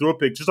tilt. He threw a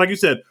pick. Just like you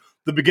said,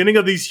 the beginning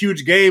of these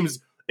huge games,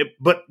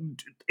 but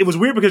it was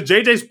weird because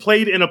JJ's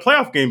played in a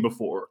playoff game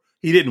before.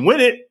 He didn't win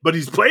it, but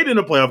he's played in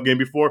a playoff game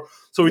before.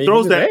 So he And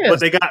throws he that,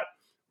 was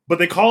but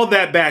they called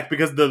that back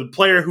because the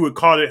player who had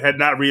caught it had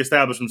not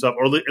reestablished himself,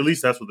 or at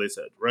least that's what they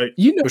said, right?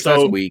 You know, Which So-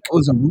 that's weak.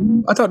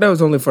 I thought that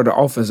was only for the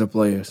offensive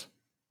players.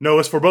 No,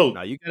 it's for both.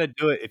 No, you got to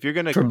do it. If you're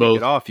going to For kick both.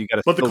 it off, you got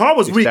to. But the call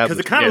was weak because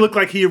it kind of Yeah. looked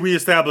like he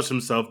reestablished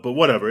himself. But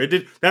whatever, it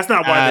did. That's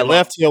not why they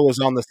left lost. heel was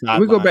on the side.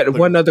 We go back to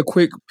one other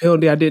quick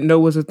penalty I didn't know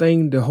was a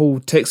thing. The whole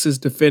Texas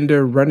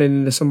defender running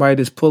into somebody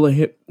that's pulling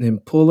him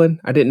and pulling.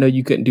 I didn't know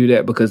you couldn't do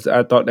that because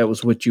I thought that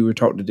was what you were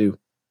taught to do.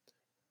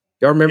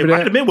 Y'all remember It might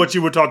that? have been what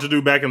you were taught to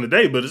do back in the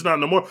day, but it's not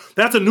no more.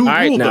 That's a new All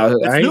right, rule. now Though.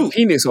 It's I new. ain't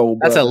Phoenix old.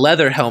 That's a brother.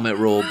 leather helmet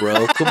rule,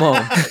 bro. Come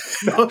on.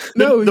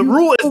 No, the you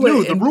rule is pull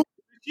new. it The and- rule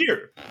is this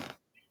year.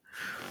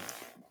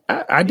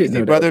 I didn't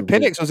know that Brother was a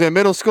rule. Penix was in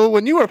middle school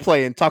when you were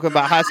playing, talking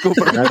about high school.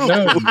 I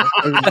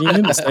know. Me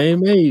and the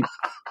same age.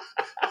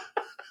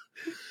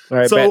 All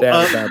right, So, back to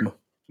Alabama.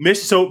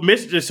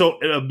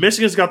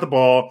 Michigan's got the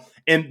ball,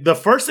 and the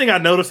first thing I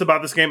noticed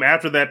about this game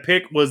after that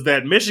pick was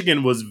that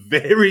Michigan was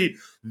very,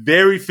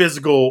 very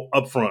physical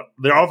up front.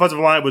 Their offensive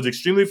line was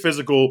extremely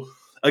physical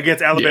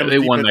against Alabama's they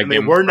won defense, that and they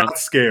game were up front. not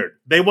scared.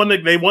 They won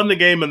the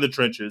game in the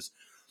trenches.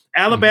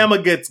 Alabama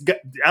gets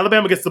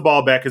the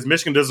ball back because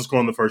Michigan doesn't score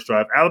on the first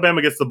drive.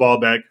 Alabama gets the ball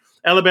back.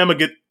 Alabama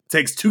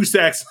takes 2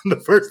 sacks in the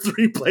first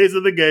 3 plays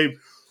of the game.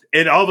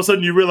 And all of a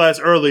sudden, you realize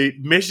early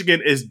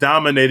Michigan is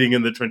dominating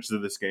in the trenches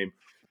of this game,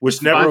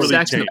 which never 5 really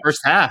sacks changed. in the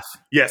first half.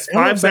 Yes,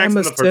 5 sacks in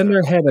Alabama the first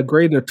center half. had a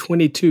grade of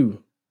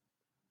 22.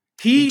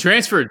 He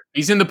transferred.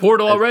 He's in the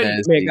portal already.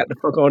 That's Man, got the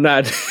fuck on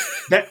that.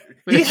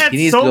 He had He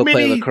needs so to go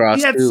play many. lacrosse,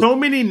 He had too. so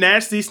many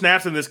nasty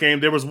snaps in this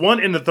game. There was one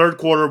in the third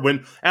quarter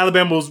when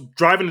Alabama was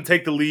driving to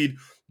take the lead.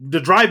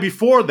 The drive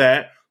before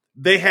that,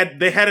 they had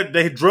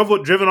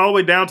driven all the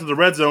way down to the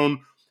red zone.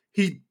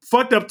 He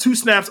fucked up 2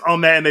 snaps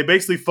on that, and they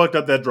basically fucked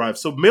up that drive.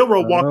 So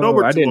Milroe walked over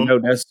to I didn't him. know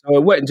that. So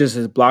it wasn't just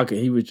his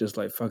blocking. He was just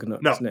like fucking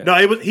up. No, the snap.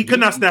 no, he could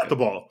not snap the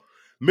ball.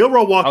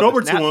 Milroe walked Oh, the over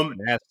to snaps him were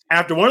nasty.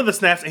 after one of the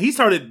snaps, and he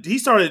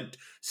started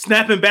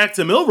snapping back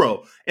to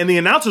Milroe, and the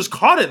announcers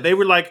caught it. They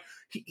were like,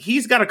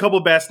 he's got a couple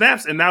of bad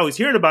snaps, and now he's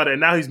hearing about it,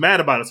 and now he's mad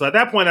about it. So at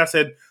that point, I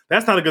said,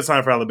 that's not a good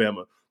sign for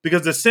Alabama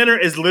because the center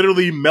is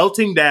literally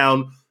melting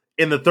down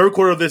in the third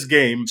quarter of this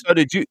game. So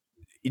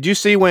did you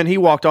see when he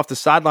walked off the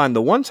sideline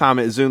the one time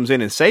it zooms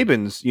in and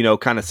Saban's,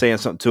 kind of saying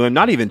something to him,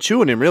 not even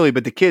chewing him really,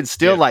 but the kid's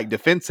still like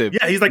defensive.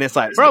 Yeah, he's like, and it's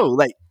like, bro,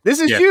 like this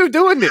is you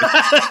doing this.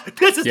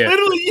 this is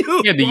literally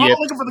you. Yeah, We're all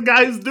looking for the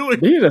guy who's doing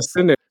it. Being a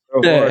center is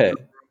so Yeah. hard.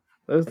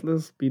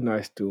 Let's be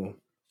nice to him.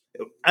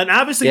 And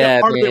obviously, Yeah,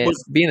 part of it man.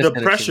 was Being a the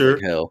center pressure.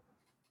 seems like hell.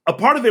 A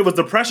part of it was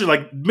the pressure.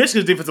 Like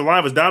Michigan's defensive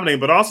line was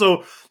dominating, but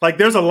also like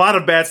there's a lot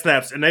of bad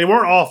snaps, and they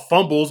weren't all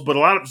fumbles, but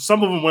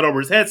some of them went over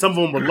his head, some of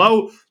them were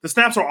low. The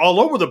snaps are all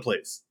over the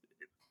place.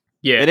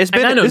 Yeah, And it's I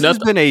been know this has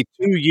nothing. been a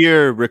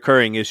 2-year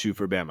recurring issue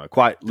for Bama,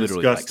 quite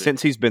literally, like, Disgusting.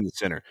 since he's been the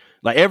center.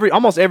 Like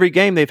almost every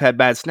game they've had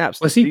bad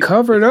snaps. Was he These-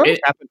 covered up? It's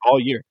happened all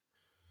year.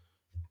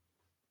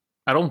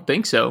 I don't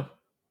think so.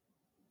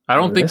 I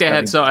don't Yeah, think that's they had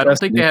kinda so. I don't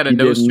think they had a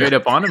disgusting. nose He straight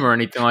didn't- up on him or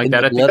anything like In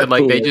that. the I think blood that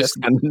like they Ooh, just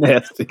that's kinda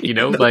nasty.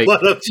 like.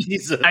 Blood of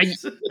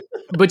Jesus.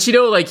 But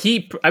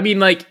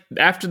like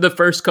after the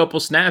first couple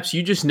snaps,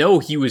 you just know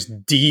he was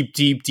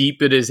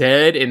deep in his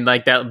head, and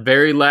like that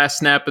very last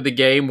snap of the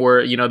game where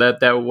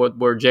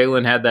where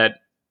Jalen had that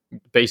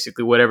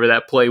basically whatever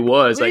that play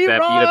was, like that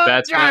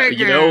bad snap,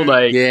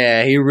 like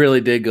Yeah, he really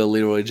did go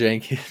Leroy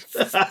Jenkins.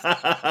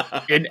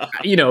 and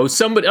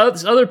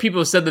other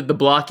people have said that the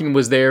blocking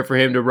was there for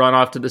him to run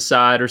off to the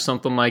side or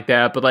something like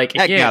that, but like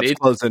That again, gap's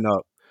closing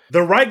up.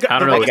 The right I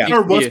guard, don't know.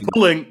 guard was Yeah.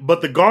 pulling,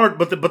 but the guard,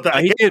 but the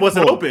he gap did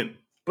wasn't pull. open.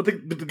 But the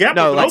gap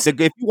No, like wasn't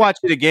open. if you watch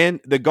it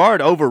again, the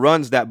guard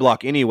overruns that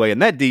block anyway,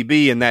 and that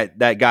DB and that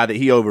guy that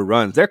he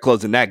overruns, they're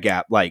closing that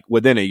gap like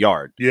within a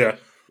yard Yeah,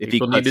 if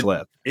People he cuts needed-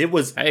 left. it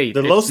was. hey,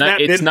 the low it's snap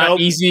not, it's didn't not help.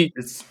 easy.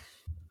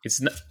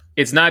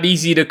 It's not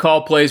easy to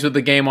call plays with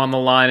the game on the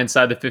line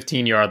inside the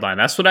 15-yard line.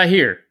 That's what I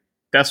hear.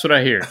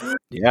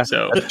 Yeah,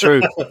 So that's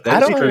true. I That's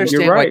don't true.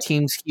 understand You're why right.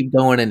 teams keep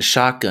going in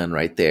shotgun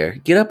right there.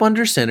 Get up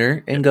under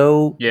center and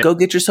go Yeah.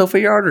 get yourself a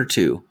yard or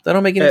two. That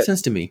don't make any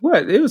sense to me.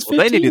 What? It was 15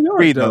 Well, they needed yards,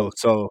 3 though,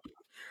 so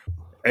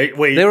Hey,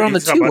 wait, They were on the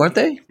he's talking 2, about- weren't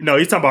they? No,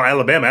 he's talking about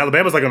Alabama.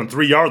 Alabama's like on the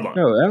 3-yard line.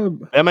 No,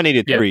 Alabama. Bama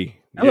needed Yeah. 3.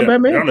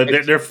 Alabama they're on the,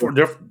 ain't- they're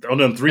on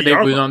the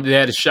 3-yard line. they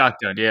had a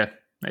shotgun. Yeah,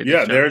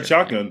 They're a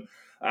shotgun.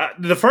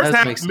 The first That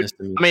half, makes sense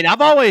to me. I mean, I've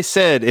always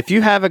said if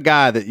you have a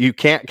guy that you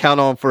can't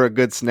count on for a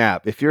good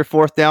snap, if you're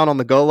 4th down on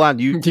the goal line,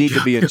 you need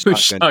to be in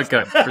shotgun.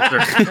 shotgun for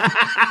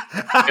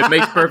sure. It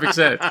makes perfect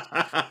sense.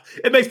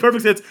 It makes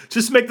perfect sense.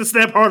 Just make the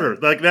snap harder.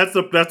 Like that's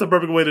the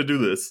perfect way to do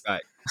this.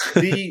 Right.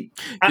 The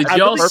Did I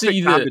y'all really-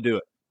 see Time the- to do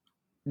it.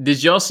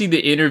 Did y'all see the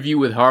interview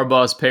with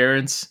Harbaugh's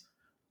parents?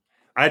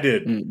 I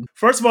did. Mm.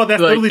 First of all,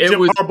 that's Like, literally it Jim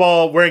was-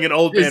 Harbaugh wearing an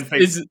old man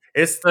face.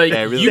 It's like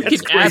Yeah, really. you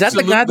That's can crazy. Is that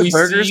the guy the absolutely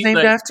burger's see, named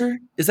like, after?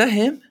 Is that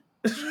him?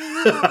 It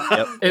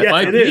Yeah,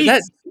 might it be. is. Is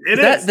that, It is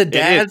that is. the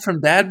dad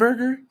from Dad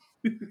Burger?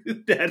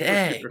 Dad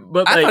Dang. Burger.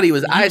 But I like, thought he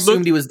was. I you assumed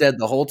look- he was dead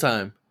the whole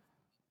time.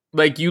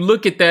 Like you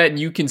look at that and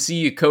you can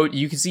see a coach.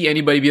 You can see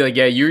anybody be like,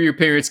 "Yeah, you're your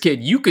parents'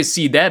 kid." You could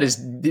see that as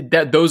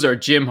that. Those are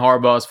Jim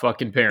Harbaugh's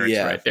fucking parents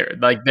Yeah. right there.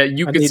 Like that.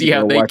 You I can need see to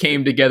how go they watch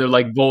came together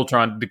like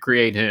Voltron to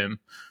create him.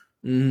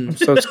 Mhm. I'm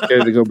so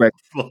scared to go back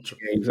to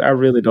games. I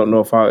really don't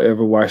know if I'll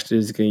ever watch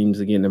these games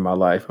again in my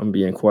life. I'm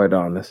being quite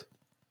honest.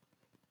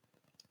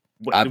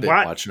 I've been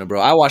watching him, bro.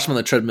 I watched him on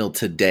the treadmill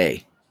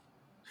today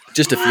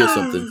just to feel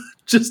something.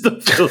 Just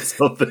to feel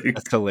something.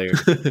 That's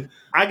hilarious.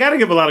 I got to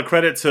give a lot of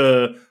credit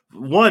to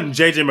one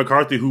JJ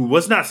McCarthy, who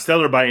was not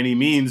stellar by any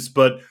means,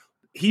 but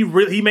he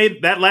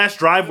made that last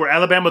drive where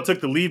Alabama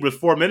took the lead with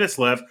 4 minutes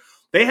left.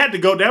 They had to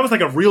go. That was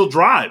like a real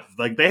drive.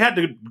 Like they had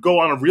to go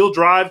on a real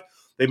drive.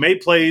 They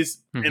made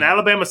plays, and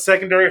Alabama's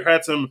secondary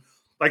had some.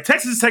 Like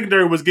Texas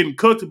secondary was getting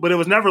cooked, but it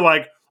was never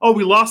like, oh,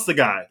 we lost the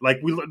guy.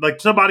 Like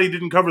somebody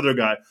didn't cover their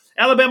guy.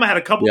 Alabama had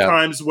a couple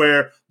times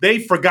where they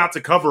forgot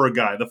to cover a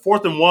guy. The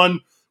 4th and 1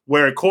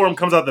 where Corum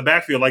comes out the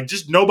backfield, like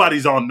just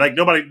nobody's on. Like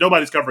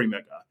nobody's covering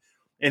that guy.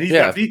 And he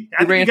got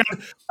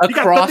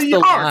across 30 the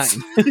yards.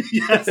 Line.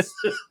 Yes,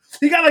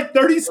 he got like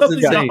 30-something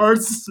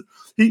yards.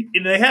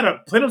 And they had a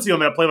penalty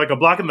on that play, like a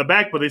block in the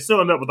back, but they still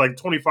ended up with like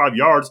 25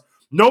 yards.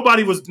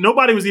 Nobody was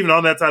even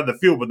on that side of the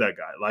field with that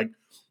guy. Like,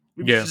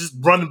 he was just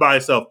running by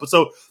himself. But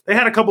so they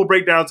had a couple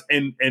breakdowns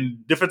and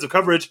defensive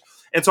coverage.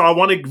 And so I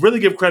want to really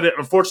give credit,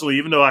 unfortunately,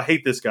 even though I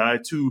hate this guy,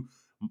 to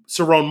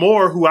Sharon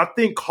Moore, who I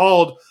think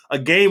called a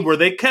game where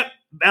they kept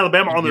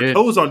Alabama on their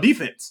toes on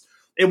defense.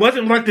 It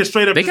wasn't like this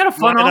straight up. They got a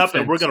fun offense.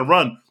 And we're going to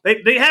run.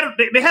 They had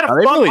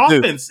a fun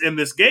offense in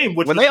this game.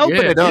 Which when they open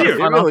it up, it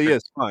really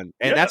offense. is fun.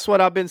 And that's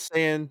what I've been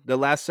saying the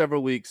last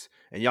several weeks.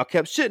 And y'all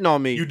kept shitting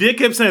on me. You did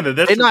keep saying that.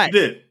 That's what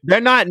you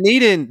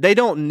did. They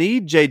don't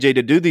need JJ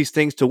to do these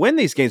things to win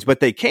these games, but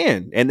they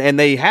can. And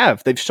they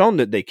have. They've shown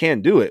that they can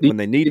do it when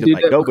they need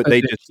to go, but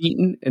they just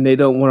cheating and they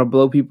don't want to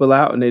blow people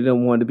out and they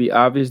don't want to be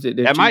obvious that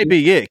they're that might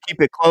be it.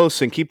 Keep it close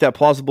and keep that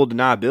plausible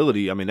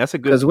deniability. I mean, that's a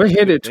good because we're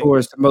headed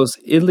towards the most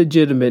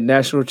illegitimate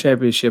national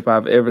championship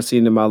I've ever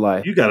seen in my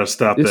life. You got to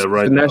stop that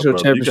right now. The now, national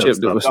championship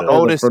that was the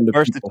oldest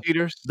versus the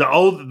cheaters. The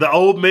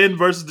old men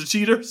versus the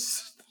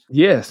cheaters.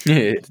 Yes,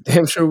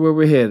 damn sure where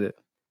we're headed.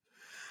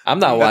 I'm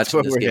not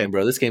watching this game,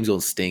 bro. This game's going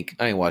to stink.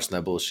 I ain't watching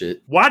that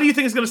bullshit. Why do you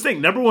think it's going to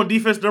stink? Number one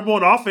defense, number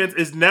one offense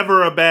is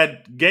never a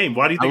bad game.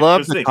 Why do you think I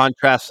love it's going to the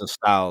contrast of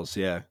styles,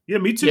 Yeah,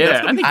 me too.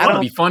 Yeah, I think it's going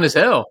to be fun as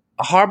hell.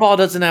 Harbaugh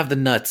doesn't have the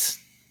nuts.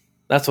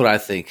 That's what I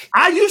think.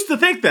 I used to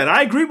think that.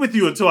 I agreed with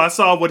you until I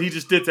saw what he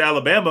just did to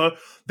Alabama.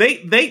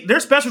 Their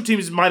special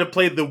teams might have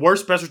played the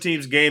worst special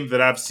teams game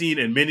that I've seen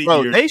in many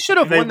years. They should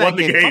have won that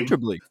game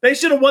comfortably. They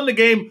should have won the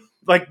game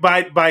like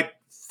by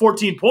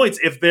 14 points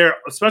if their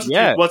special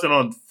teams wasn't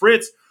on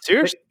Fritz.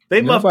 Seriously.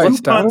 They left what are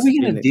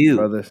we going to do?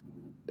 What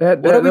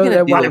are we going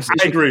to do?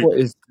 I agree.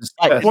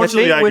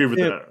 Unfortunately, I agree with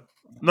that.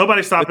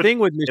 Nobody's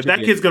stopping. If that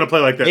kid's going to play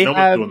like that, no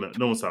one's doing that.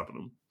 No one's stopping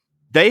him.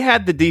 They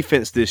had the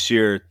defense this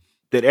year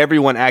that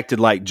everyone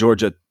acted like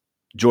Georgia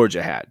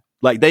had.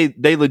 Like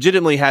they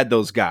legitimately had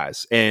those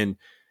guys, and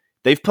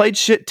they've played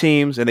shit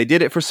teams, and they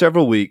did it for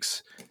several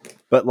weeks.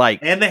 But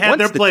and they had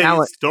their plays.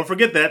 Don't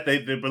forget that they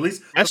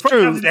released. That's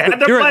true.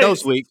 During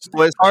those weeks,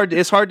 well,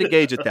 it's hard to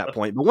gauge at that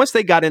point. But once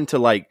they got into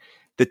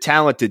the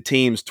talented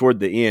teams toward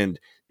the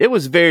end, it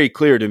was very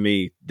clear to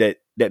me that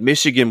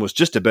Michigan was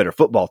just a better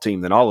football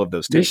team than all of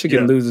those teams.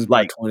 Michigan loses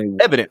by 21.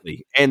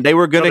 Evidently, and they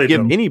were going to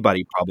give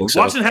anybody problems.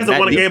 Washington hasn't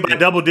won a game by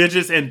double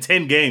digits in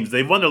 10 games.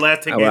 They've won their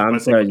last 10 games. I'm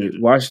telling you,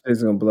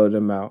 Washington's going to blow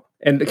them out.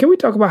 And can we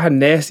talk about how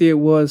nasty it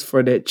was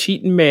for that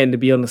cheating man to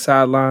be on the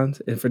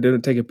sidelines and for them to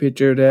take a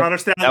picture of that? I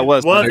understand. That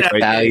was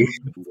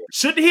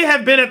shouldn't he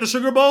have been at the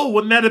Sugar Bowl?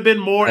 Wouldn't that have been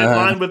more in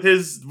line with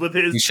his?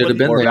 He should have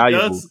been more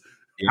valuable.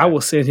 I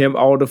will send him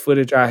all the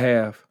footage I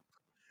have.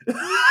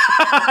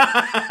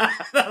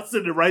 I'll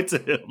send it right to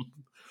him.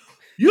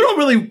 You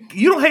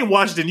don't hate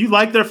Washington. You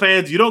like their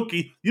fans. You don't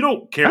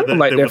care. I don't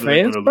like their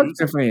fans. Fuck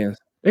their fans.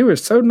 They were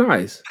so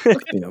nice.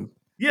 Fuck them.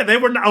 Yeah, they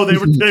were. Oh,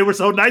 they were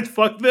so nice.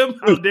 Fuck them.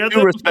 How dare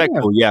them?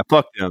 Respectful. Yeah,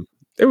 fuck them.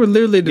 They were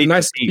literally the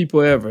nicest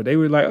people ever. They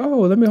were like, "Oh,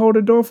 let me hold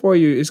the door for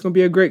you. It's gonna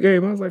be a great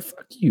game." I was like,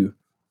 "Fuck you.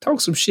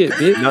 Talk some shit,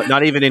 bitch."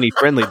 Not even any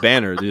friendly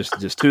banner.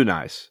 Just too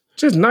nice.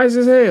 Just nice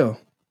as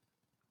hell.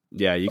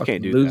 Yeah, you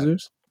can't do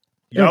losers.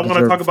 that. Y'all want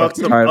to talk about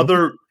some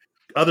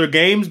other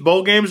games,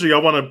 bowl games, or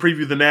y'all want to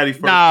preview the Natty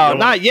first? No,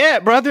 not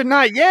yet, brother.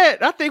 Not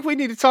yet. I think we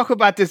need to talk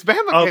about this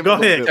Bama game. Go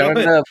ahead. Turn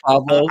it up,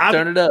 Pablo.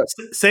 Turn it up.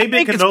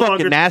 Saban can no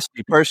longer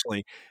nasty,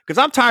 personally, because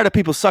I'm tired of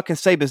people sucking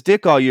Saban's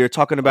dick all year,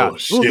 talking about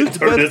this is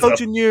the best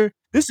coaching year.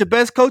 This is the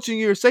best coaching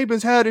year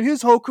Saban's had in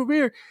his whole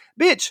career.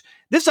 Bitch,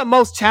 this is the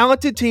most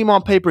talented team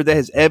on paper that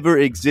has ever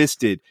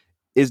existed.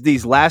 Is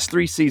these last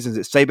 3 seasons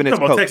that Saban has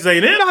coached? Texas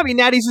A&M? You know how many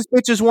natties this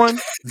bitch has won?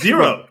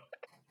 Zero.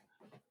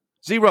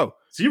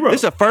 This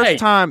is the first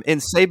time in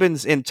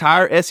Saban's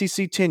entire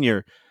SEC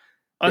tenure.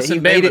 Us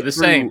and Bama the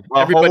same.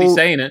 Everybody's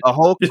saying it. A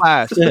whole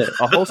class,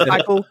 a whole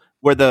cycle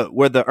where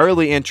the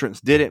early entrants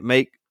didn't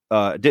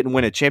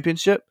win a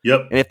championship.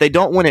 Yep. And if they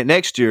don't win it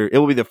next year, it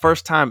will be the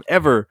first time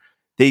ever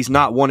that he's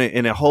not won it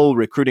in a whole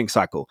recruiting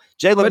cycle.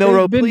 Jalen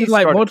Milroe, please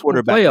start a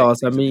quarterback.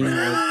 Playoffs. I mean,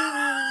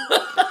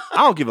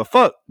 I don't give a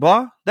fuck,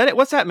 boy.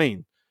 What's that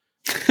mean?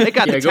 They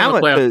got the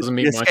talent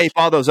to escape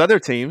all those other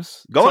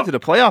teams. Going to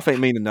the playoff ain't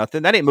meaning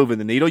nothing. That ain't moving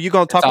the needle. You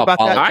gonna talk about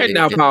that? All right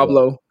now,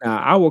 Pablo. Now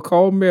I will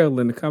call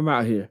Maryland to come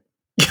out here.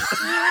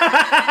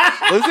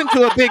 Losing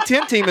to a Big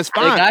Ten team is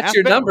They fine. got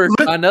your number.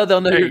 I know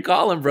they'll know you're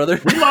calling, brother.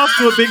 We lost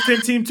to a Big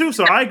Ten team too,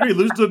 so I agree.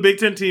 Losing to a Big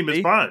Ten team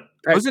is fine.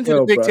 Losing to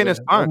the Big Ten is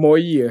fine. One more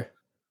year.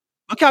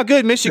 Look how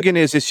good Michigan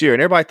is this year,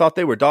 and everybody thought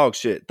they were dog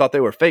shit. Thought they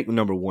were fake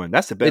number one.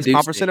 That's the best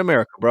conference in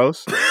America,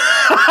 bros.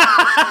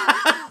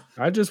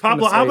 I just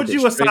Pablo, how would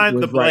you assign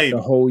the blame?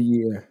 The whole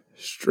year,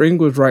 String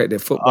was right that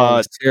football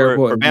is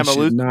terrible and we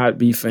should not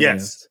be fans.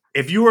 Yes.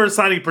 If you were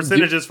assigning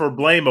percentages for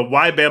blame of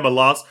why Bama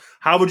lost,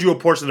 how would you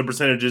apportion the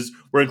percentages?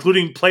 We're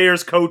including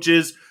players,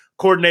 coaches,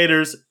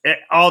 coordinators,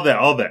 all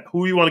that.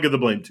 Who you want to give the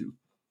blame to?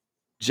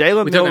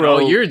 Jalen Milroe.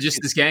 All year, just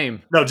this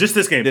game. No, just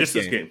this game. This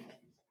game.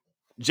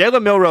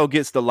 Jalen Milroe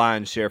gets the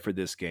lion's share for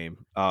this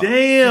game.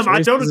 Damn,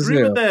 I don't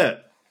agree with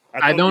that.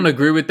 I don't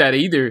agree with that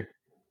either.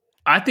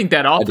 I think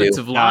that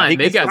offensive line,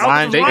 they got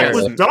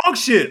was dog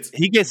shit.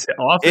 He gets the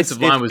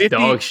offensive line was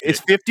dog shit.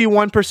 It's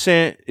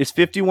 51%. It's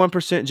 51%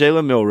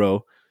 Jalen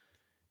Milroe.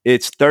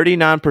 It's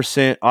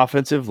 39%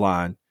 offensive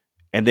line,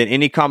 and then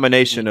any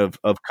combination of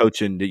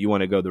coaching that you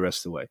want to go the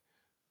rest of the way.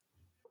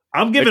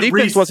 I'm giving defense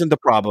Reese wasn't the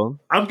problem.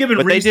 I'm giving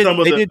but Reese some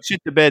of they did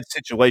shit the bed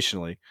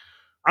situationally.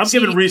 I'm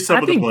giving Reese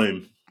some of the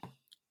blame.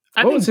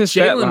 What was his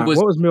stat line? What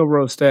was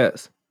Milroe's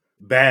stats?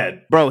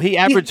 Bad. Bro, he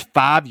averaged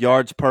 5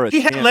 yards per attempt.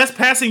 He had less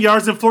passing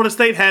yards than Florida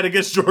State had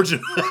against Georgia.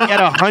 He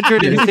had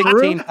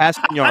 116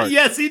 passing yards.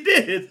 Yes, he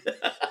did.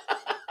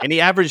 And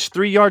he averaged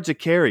 3 yards a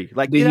carry.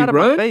 Like, did get out of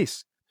my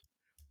face.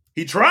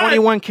 He tried.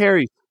 21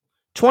 carries.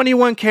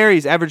 21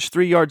 carries, averaged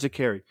 3 yards a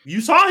carry. You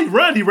saw he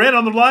run. He ran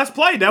on the last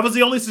play. That was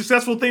the only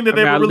successful thing that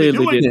they were really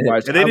doing.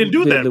 And they didn't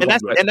do that.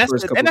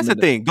 And that's the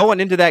thing. Going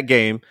into that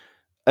game,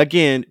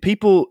 again,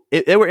 people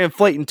they were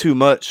inflating too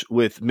much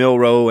with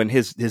Milroe and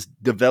his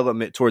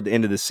development toward the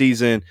end of the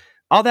season.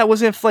 All that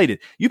was inflated.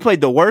 You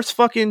played the worst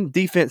fucking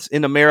defense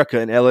in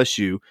America in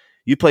LSU.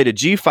 You played a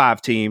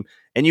G5 team,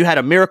 and you had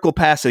a miracle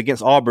pass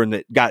against Auburn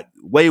that got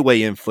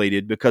way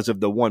inflated because of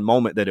the one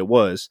moment that it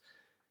was.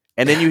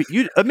 And then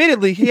you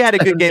admittedly, he had a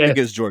good game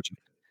against Georgia.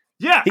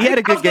 Yeah, he had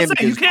a good game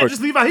against Georgia. You can't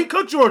just leave out. He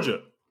cooked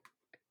Georgia.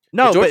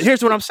 No, but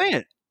here's what I'm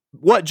saying.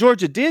 What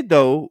Georgia did,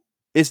 though,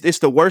 it's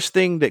the worst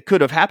thing that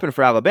could have happened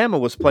for Alabama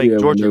was playing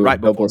Georgia right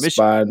before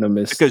Michigan.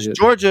 Because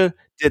Georgia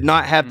did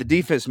not have the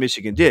defense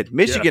Michigan did.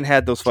 Michigan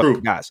had those fucking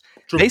guys.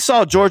 True. They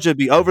saw Georgia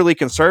be overly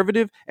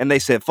conservative, and they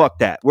said, fuck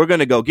that. We're going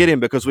to go get him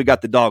because we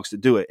got the dogs to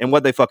do it. And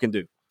what'd they fucking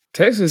do?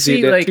 Texas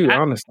did that too,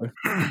 honestly.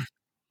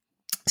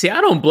 See,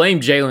 I don't blame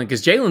Jalen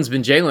because Jalen's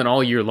been Jalen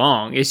all year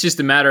long. It's just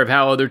a matter of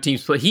how other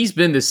teams play. He's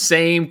been the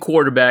same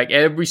quarterback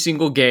every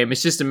single game.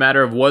 It's just a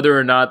matter of whether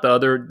or not the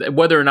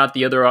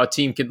other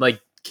team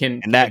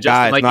can. And that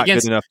guy is not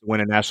good enough to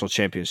win a national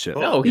championship.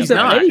 No, he's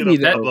not. Baby,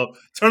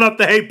 turn up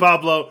the hate,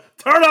 Pablo.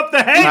 Turn up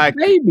the hate,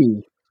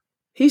 baby.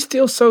 He's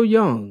still so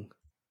young.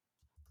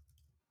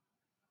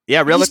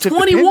 Yeah, relative. He's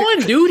 21,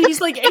 dude.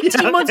 He's like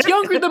 18 months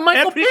younger than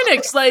Michael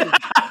Penix. Like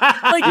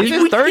we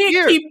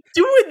can't keep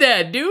doing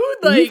that, dude.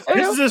 Like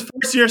this is his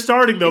first year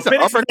starting, though.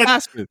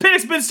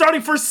 Penix been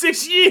starting for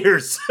 6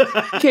 years.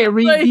 He can't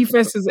read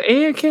defenses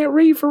and can't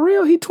read for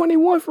real. He's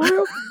 21 for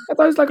real. I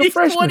thought he was like a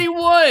freshman.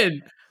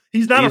 21.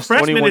 He's not a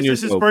freshman. It's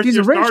just his first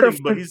year starting,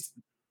 but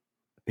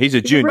he's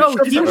a junior. Bro,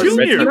 he's a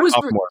junior.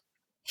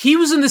 He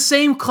was in the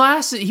same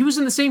class. He was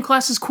in the same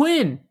class as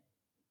Quinn.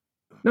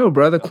 No,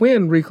 brother.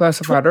 Quinn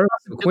reclassified early.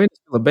 Quinn's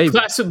still a baby.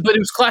 But it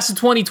was class of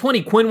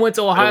 2020. Quinn went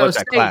to Ohio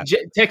State.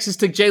 Texas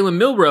took Jalen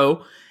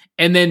Milroe,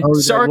 and then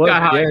Sark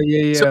got hired.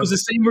 Yeah. So it was the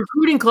same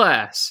recruiting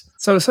class.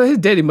 So his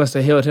daddy must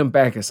have held him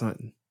back or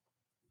something.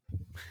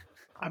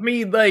 I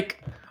mean,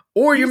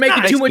 or you're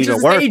making too much of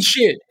this age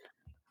shit.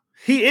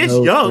 He is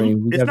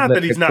young. It's not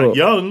that he's not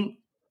young.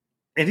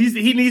 And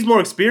he needs more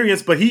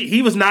experience, but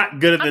he was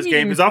not good at this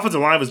game. His offensive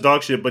line was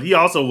dog shit, but he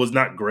also was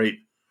not great.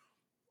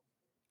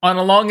 On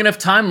a long enough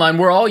timeline,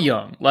 we're all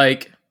young.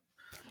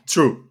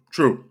 True.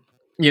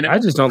 You know, I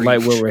just don't like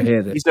where we're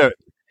headed.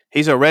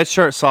 He's a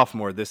redshirt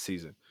sophomore this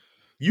season.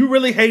 You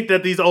really hate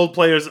that these old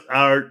players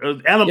are.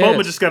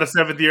 Alabama just got a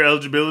 7th-year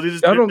eligibility.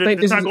 Y'all don't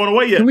think it's not going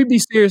away yet. Can we be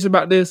serious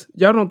about this?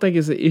 Y'all don't think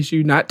it's an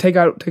issue? Not take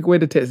away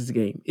the Texas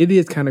game. It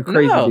is kind of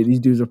crazy that these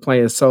dudes are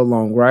playing so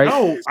long, right?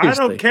 No, seriously. I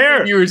don't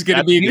care. You're going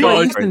to be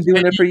BYU's been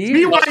doing it for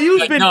years.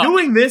 BYU's been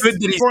doing this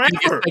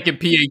forever. Second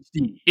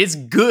PhD. It's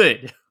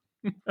good.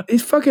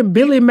 It's fucking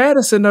Billy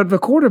Madison of the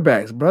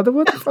quarterbacks, brother.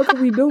 What the fuck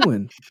are we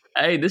doing?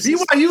 Hey,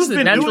 BYU's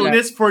been doing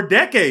this for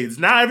decades.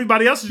 Now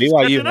everybody else is just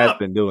BYU has up.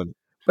 been doing it.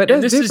 But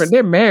that's different.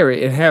 They're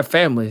married and have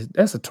families.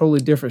 That's a totally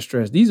different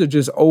stress. These are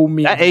just old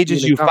men. That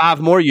ages you 5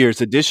 more years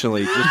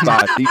additionally, just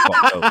by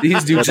default. Though.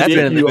 These dudes have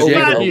been in the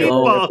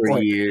jail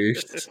for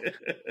years.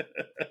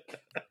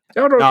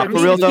 For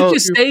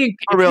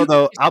real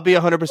though, I'll be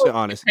 100%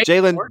 honest.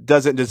 Jalen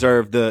doesn't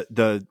deserve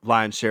the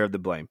lion's share of the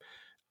blame.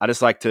 I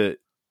just like to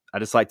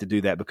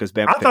do that because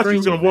Bama. I thought you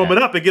were going to warm it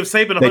up and give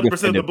Saban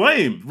 100% of the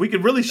blame. We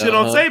could really shit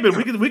on Saban.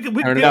 We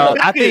could.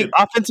 I think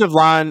offensive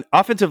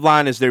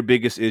line is their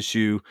biggest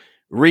issue.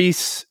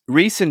 Reese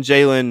and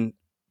Jalen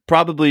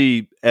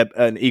probably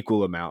an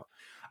equal amount.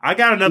 I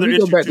got another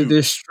issue. Go back to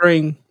this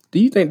string. Do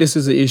you think this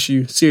is an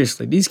issue?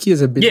 Seriously, these kids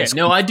have been. Yeah,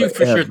 no, I do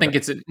for sure think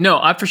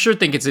I for sure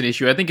think it's an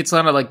issue. I think it's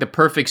kind of like the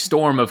perfect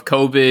storm of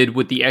COVID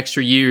with the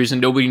extra years and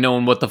nobody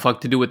knowing what the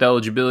fuck to do with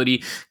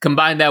eligibility.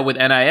 Combine that with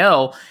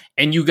NIL,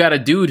 and you got a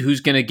dude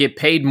who's going to get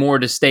paid more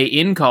to stay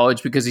in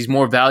college because he's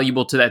more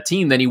valuable to that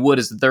team than he would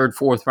as a 3rd,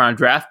 4th round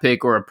draft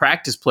pick or a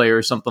practice player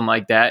or something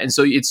like that. And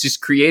so it's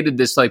just created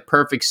this like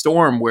perfect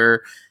storm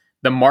where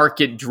the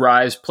market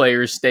drives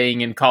players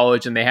staying in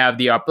college, and they have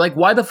the like.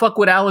 Why the fuck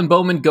would Alan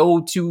Bowman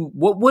go to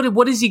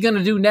what is he going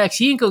to do next?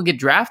 He ain't going to get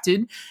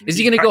drafted. Is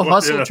he going to go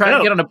hustle, try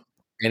to get on a?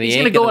 And he's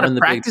going to go on a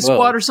practice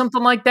squad or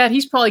something like that.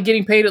 He's probably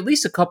getting paid at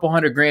least a couple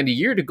 $100,000 a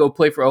year to go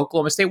play for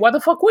Oklahoma State. Why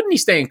the fuck wouldn't he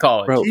stay in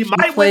college? Bro, he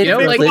might win.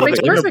 It makes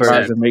perfect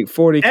sense. Make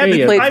 $40K.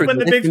 He might win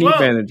the Big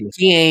 12.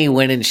 He ain't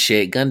winning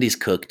shit. Gundy's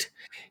cooked.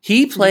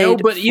 He played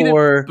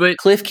for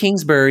Cliff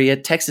Kingsbury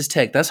at Texas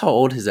Tech. That's how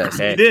old his ass is.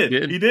 He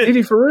did. Did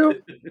he for real?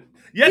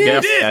 Yes, he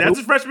did. That's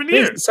his freshman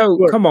year. So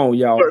come on,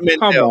 y'all.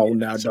 Come on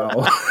now, dog.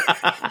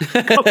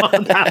 Come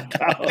on now,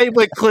 dog. Hey,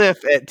 but Cliff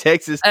at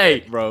Texas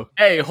Tech, bro.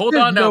 Hey, hold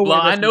on now,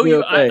 Blah. I know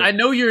you. I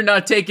know you're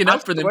not taking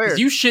up for them because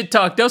you shit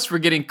talked us for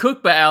getting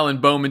cooked by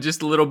Alan Bowman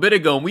just a little bit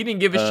ago, and we didn't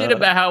give a shit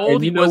about how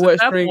old he was at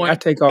that point. I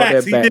take all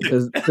that back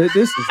because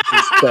this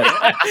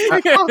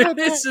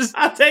is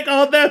I take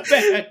all that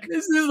back.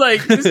 This is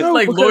like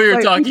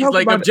lawyer talk. He's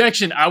like,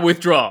 objection. I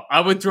withdraw.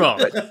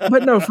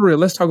 But no, for real.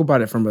 Let's talk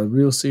about it from a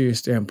real serious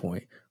standpoint.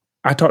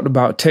 I talked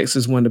about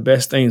Texas. One of the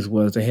best things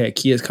was they had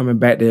kids coming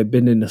back that had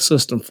been in the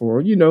system for,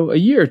 a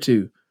year or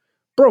two.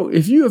 Bro,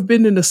 if you have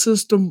been in the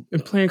system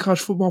and playing college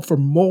football for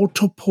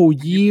multiple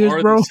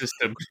years, bro,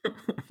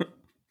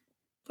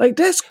 like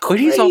that's crazy. But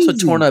he's also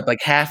torn up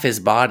like half his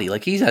body.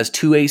 Like he has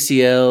 2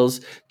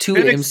 ACLs, 2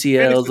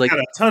 MCLs. Like got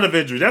a ton of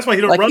injuries. That's why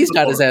he don't like run. He's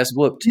got his ass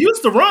whooped. He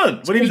used to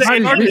run when he was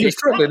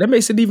that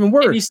makes it even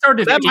worse. And he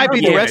started. That might be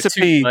the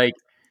recipe.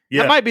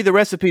 Yeah. That might be the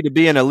recipe to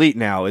be an elite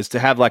now, is to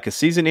have like a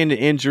season-ending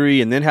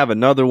injury and then have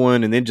another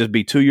one and then just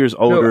be 2 years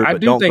older. I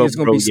do think it's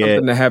going to be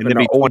something to have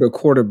an older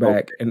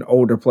quarterback and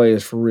older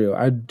players for real.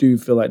 I do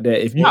feel like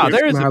that. If you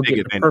somehow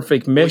get the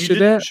perfect mesh of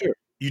that. Sure.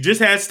 You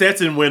just had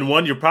Stetson win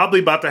one. You're probably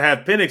about to have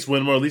Penix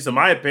win one, at least in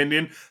my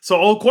opinion. So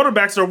old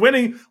quarterbacks are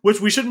winning, which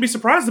we shouldn't be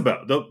surprised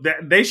about.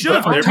 They should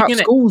have. Top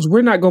schools,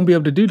 we're not going to be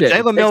able to do that.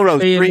 Jalen Milroe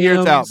 3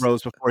 years out,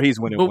 Rose, before he's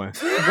winning one.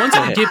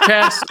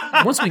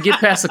 Once we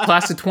get past the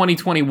class of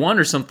 2021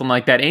 or something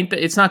like that,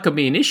 it's not going to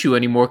be an issue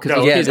anymore because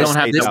those kids don't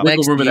have this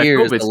wiggle room of that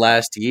COVID. The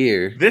last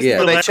year. They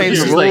changed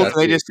the rules.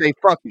 They just say,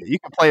 fuck it. You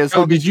can play as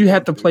long. Did you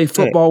have to play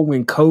football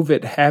when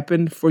COVID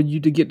happened for you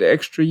to get the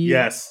extra year?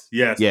 Yes.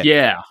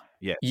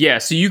 Yeah,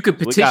 so you could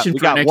petition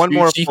for an extra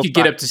year, so you could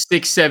get up to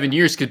 6-7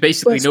 years because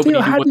basically nobody knew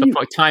what the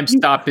fuck time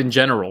stopped in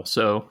general.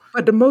 So,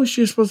 but the most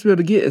you're supposed to be able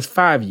to get is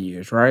 5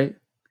 years, right?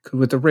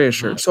 With the red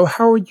shirt. So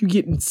how are you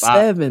getting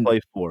 7? Play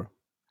 4.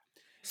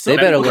 They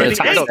better learn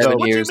 7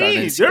 years on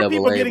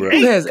NCAA, bro.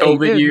 Who has 8?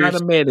 There's not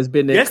a man that's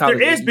been in college. Yes,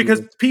 there is,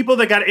 because people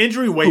that got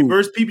injury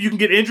waivers, you can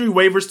get injury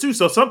waivers too.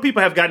 So some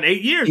people have gotten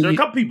 8 years. There are a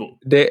couple people.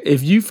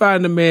 If you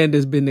find a man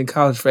that's been in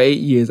college for 8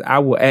 years, I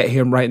will at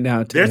him right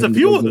now. There's a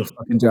few of them.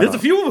 There's a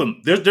few of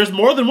them. There's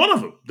more than one of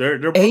them.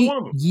 They're 8 one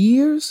of them.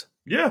 years?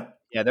 Yeah,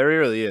 there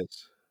really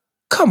is.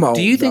 Come on.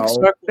 Do you think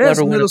Stark will that's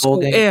ever win middle a bowl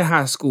school game? and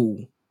high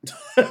school?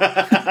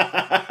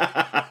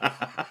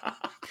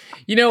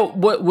 You know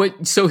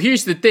what? So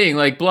here's the thing.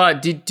 Like, Blah,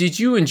 did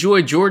you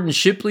enjoy Jordan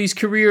Shipley's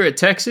career at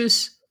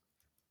Texas?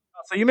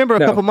 So you remember a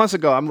couple months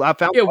ago, I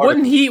found. Yeah,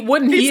 wasn't he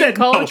in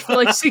college for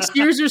like 6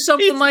 years or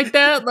something like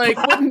that? Like,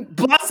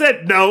 Blah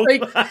said no.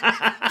 Like,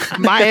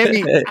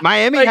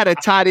 Miami had a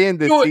tight end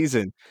this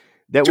season.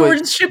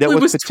 Jordan Shipley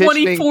was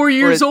 24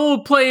 years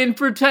old playing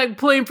for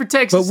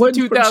Texas in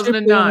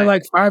 2009.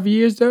 Like 5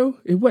 years though,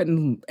 it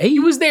wasn't 8. He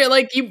was there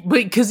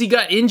because he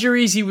got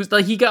injuries. He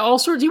got all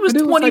sorts. He was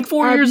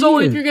 24 years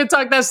old. If you're gonna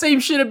talk that same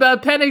shit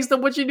about Penix,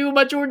 then what you do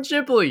about Jordan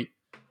Shipley?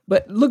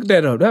 But look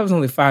that up. That was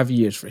only 5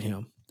 years for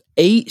him.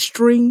 8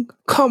 string.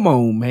 Come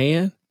on,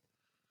 man.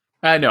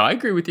 I know. I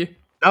agree with you.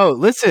 Oh,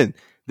 listen,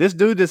 this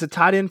dude is a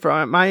tight end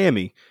for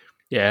Miami.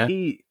 Yeah.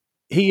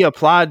 He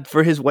applied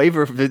for his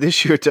waiver for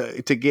this year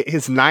to get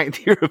his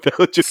 9th year of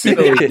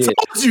eligibility. I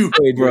told you,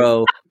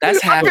 bro.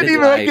 That's happening. I couldn't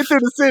even make it through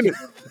the sentence.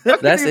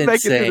 That's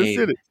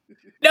insane.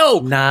 No,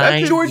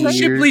 9 Jordan years.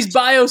 Shipley's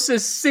bio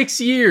says 6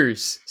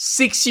 years.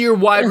 6-year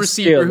wide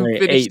receiver who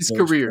finished his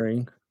career.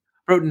 String.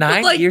 Bro,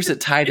 9 years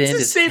at tight end it's the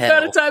is same hell.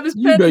 amount of time as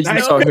You know Penix.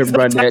 you saw him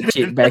run that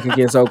kick back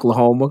against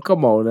Oklahoma.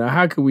 Come on now.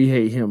 How can we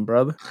hate him,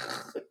 brother?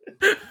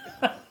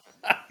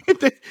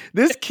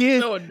 This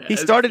kid, he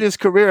started his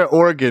career at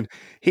Oregon.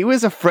 He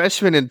was a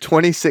freshman in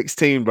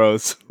 2016,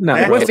 bros. No,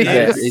 That's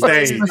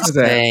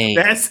insane.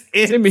 That's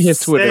insane. Send me his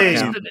Twitter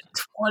account.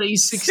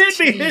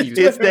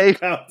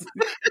 2016.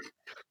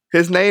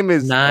 His name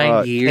is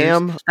 9 years.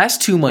 Cam. That's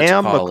too much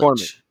Cam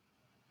college.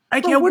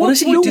 McCormick. What is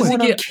he doing?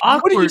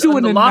 What are you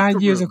doing in 9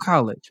 years room? of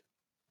college?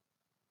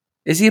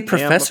 Is he a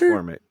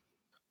professor?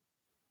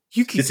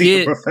 You could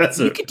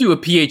do a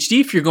PhD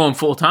if you're going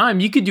full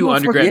time. You could do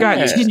undergrad. You got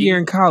PhD. 10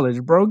 years in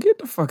college, bro. Get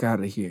the fuck out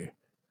of here.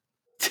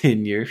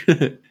 10 years.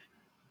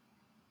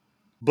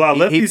 Blah,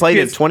 let he these played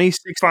in kids find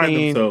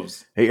 2016.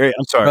 themselves.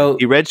 I'm sorry. Bro,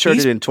 he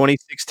redshirted in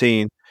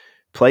 2016,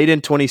 played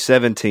in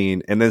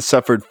 2017, and then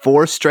suffered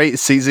 4 straight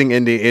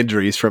season-ending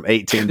injuries from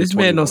 18 This to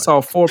man 21. done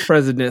saw 4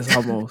 presidents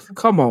almost.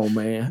 Come on,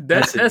 man.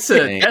 That's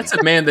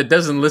a man that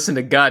doesn't listen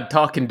to God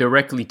talking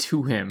directly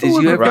to him.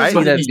 Did you ever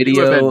see that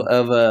video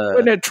of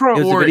when that Trump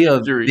it was a video of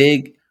injury.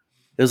 Big?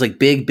 It was like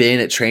Big Ben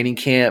at training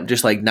camp,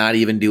 just like not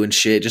even doing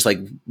shit, just like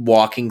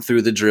walking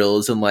through the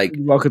drills and like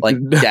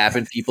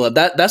dapping people up.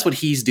 That's what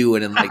he's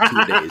doing in like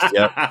 2 days.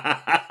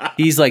 Yep.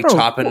 He's like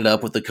chopping it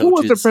up with the coaches. Who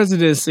was the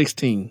president in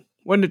 16?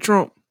 Wasn't it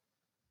Trump?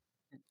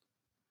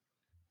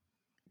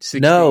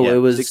 16, no, Yeah, it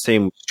was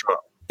 16 was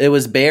Trump. It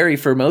was Barry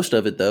for most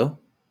of it though.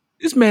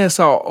 This man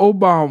saw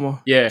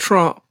Obama, Yeah.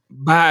 Trump,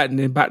 Biden,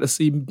 and about to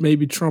see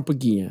maybe Trump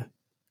again.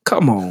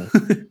 Come on.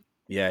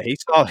 Yeah, he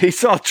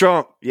saw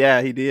Trump.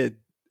 Yeah, he did.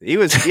 He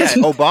was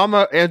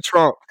Obama and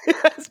Trump.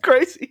 That's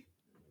crazy.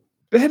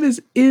 That is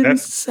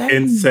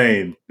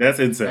insane. That's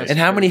insane. And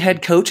how many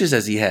head coaches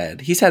has he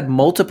had? He's had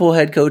multiple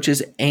head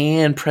coaches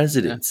and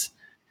presidents.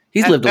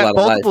 He's lived a lot of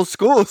multiple life.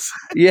 schools.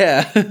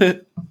 Yeah.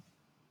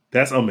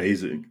 That's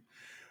amazing.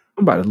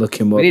 I'm about to look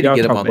him up. We need to Y'all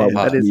get him talk on about the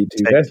pod. that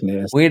YouTube. That's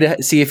nasty. We need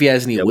to see if he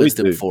has any Yeah, we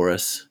wisdom do. for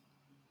us.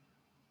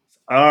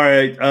 All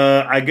right.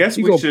 I guess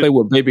You we gonna should play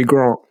with Baby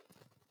Gronk?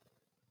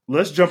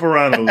 let's jump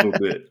around a little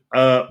bit.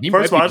 You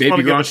First of all, might I be just want to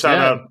Baby give a Gronk's shout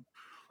dad. out.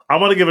 I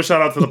want to give a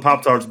shout out to the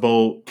Pop-Tarts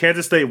Bowl.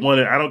 Kansas State won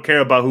it. I don't care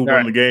about who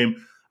won the game.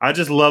 I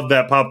just love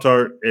that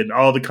Pop-Tart and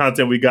all the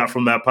content we got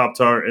from that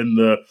Pop-Tart and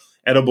the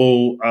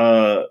edible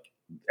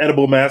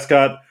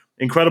mascot.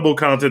 Incredible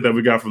content that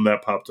we got from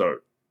that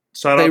Pop-Tart.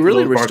 Shout out They to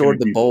really those restored marketing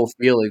the people. bowl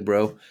feeling,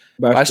 bro.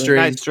 Nice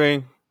String.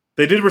 String.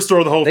 They did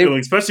restore the whole They-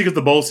 feeling, especially because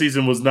the bowl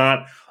season was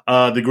not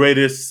the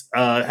greatest.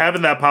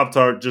 Having that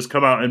Pop-Tart just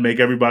come out and make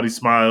everybody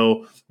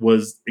smile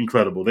was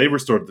incredible. They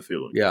restored the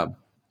feeling. Yeah.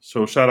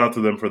 So shout out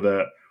to them for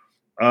that.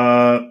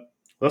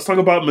 Let's talk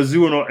about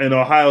Mizzou and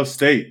Ohio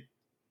State.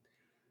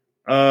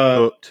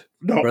 Hooked.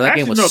 Bro, that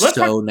game was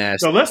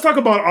nasty. No, let's talk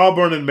about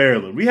Auburn and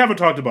Maryland. We haven't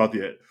talked about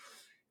yet.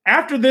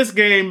 After this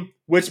game,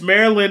 which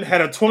Maryland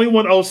had a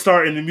 21-0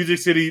 start in the Music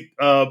City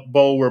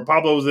Bowl where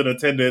Pablo was in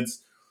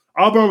attendance,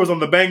 Auburn was on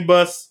the bang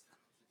bus.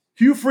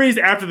 Hugh Freeze,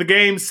 after the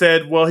game,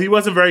 said, well, he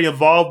wasn't very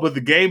involved with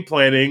the game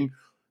planning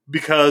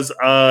because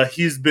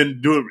he's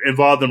been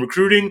involved in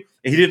recruiting,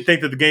 and he didn't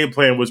think that the game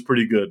plan was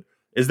pretty good.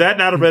 Is that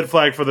not a red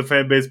flag for the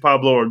fan base,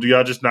 Pablo, or do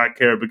y'all just not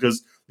care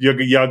because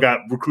y'all got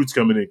recruits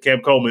coming in?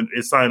 Cam Coleman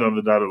is signed on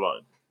the dotted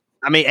line.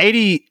 I mean,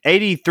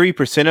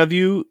 83% of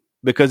you,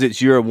 because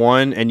it's year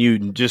one and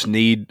you just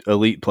need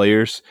elite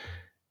players,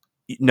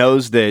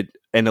 knows that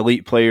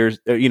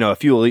a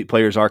few elite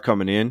players are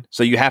coming in.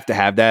 So you have to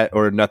have that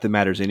or nothing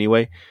matters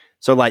anyway.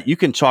 So like you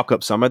can chalk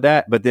up some of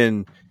that, but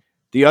then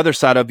the other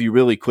side of you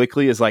really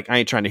quickly is like, I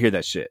ain't trying to hear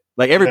that shit.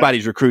 Like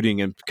everybody's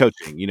recruiting and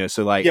coaching,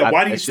 so like,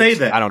 why do you say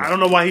that? I don't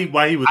know. why he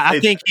would say I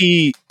think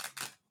that.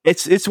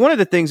 It's one of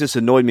the things that's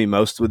annoyed me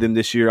most with him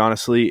this year,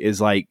 honestly, is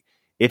like,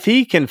 if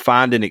he can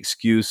find an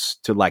excuse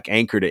to like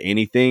anchor to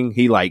anything,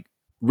 he like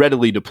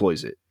readily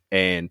deploys it.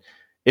 And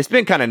it's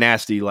been kind of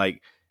nasty.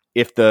 Like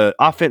if the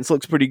offense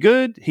looks pretty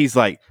good, he's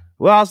like,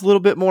 well, I was a little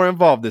bit more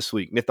involved this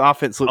week. And if the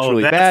offense looks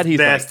really bad, he's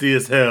nasty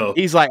as hell.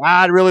 He's like,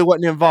 I really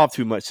wasn't involved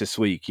too much this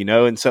week,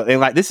 And so, and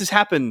like, this has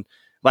happened.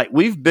 Like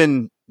we've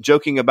been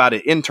joking about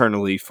it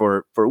internally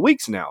for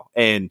weeks now.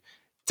 And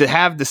to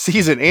have the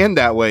season end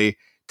that way,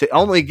 to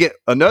only get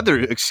another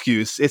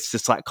excuse, it's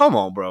just like, come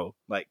on, bro.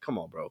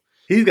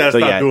 He's got to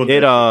stop doing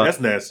that. That's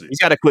nasty. He's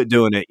got to quit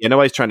doing it.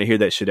 Nobody's trying to hear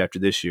that shit after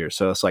this year.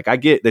 So it's like, I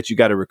get that you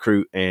got to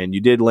recruit and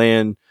you did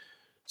land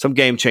some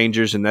game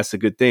changers and that's a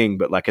good thing.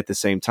 But like at the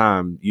same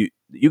time,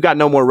 you got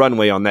no more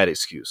runway on that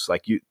excuse.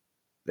 Like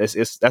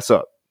that's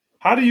up.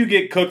 How do you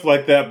get cooked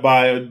like that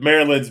by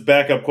Maryland's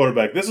backup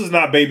quarterback? This is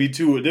not baby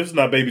Tua.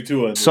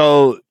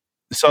 So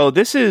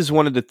this is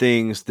one of the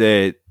things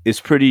that is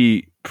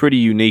pretty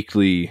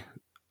uniquely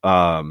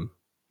to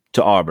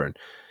Auburn.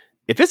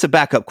 If it's a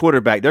backup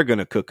quarterback, they're going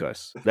to cook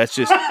us. That's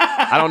just,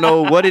 I don't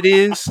know what it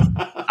is.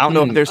 I don't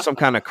know if there's some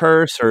kind of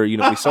curse or,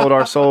 we sold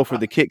our soul for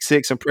the kick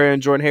six and prayer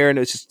and Jordan Hare and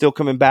it's just still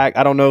coming back.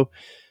 I don't know.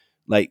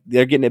 Like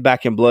they're getting it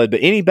back in blood, but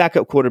any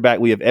backup quarterback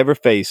we have ever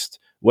faced,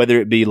 whether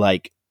it be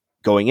like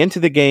going into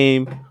the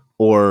game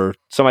or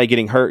somebody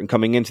getting hurt and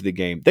coming into the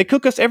game, they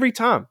cook us every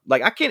time.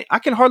 Like I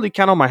can hardly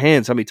count on my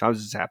hands how many times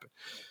this has happened.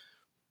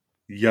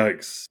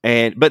 Yikes.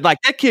 But like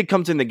that kid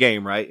comes in the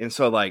game, right? And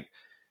so like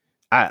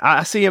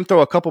I see him throw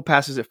a couple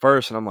passes at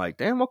first, and I'm like,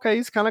 damn, okay,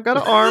 he's kind of got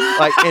an arm.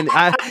 Like, and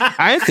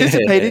I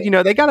anticipated,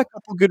 they got a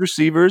couple good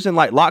receivers, and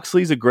like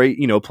Loxley's a great,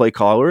 play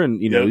caller, and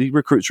he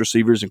recruits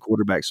receivers and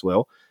quarterbacks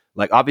well.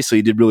 Like, obviously,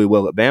 he did really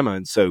well at Bama,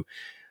 and so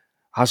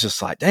I was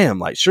just like, damn,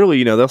 like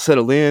surely they'll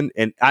settle in.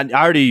 And I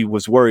already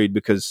was worried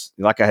because,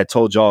 like I had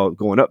told y'all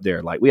going up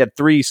there, like we had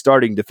 3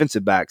 starting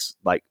defensive backs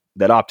like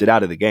that opted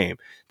out of the game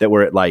that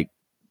were at like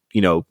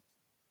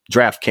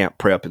draft camp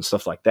prep and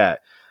stuff like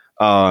that.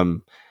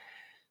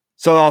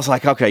 So I was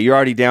like, okay, you're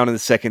already down in the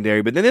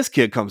secondary. But then this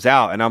kid comes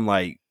out, and I'm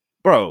like,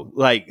 bro,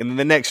 like in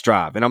the next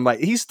drive. And I'm like,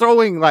 he's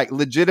throwing like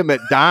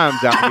legitimate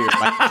dimes out here,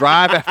 like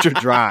drive after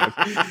drive.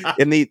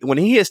 And when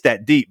he hits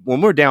that deep,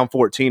 when we're down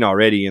 14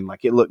 already and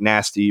like it looked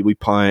nasty, we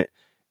punt.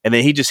 And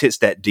then he just hits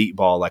that deep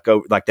ball, like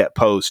that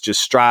post,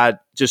 just stride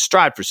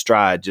for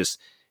stride, just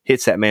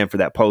hits that man for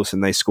that post.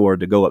 And they scored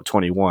to go up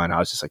 21. I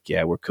was just like,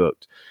 yeah, we're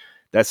cooked.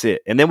 That's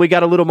it. And then we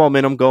got a little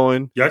momentum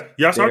going.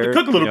 Yeah, started to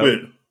cook a little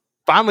bit.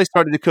 Finally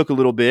started to cook a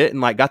little bit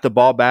and like got the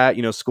ball back,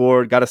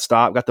 scored, got a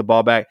stop, got the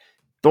ball back.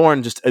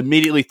 Thorne just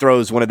immediately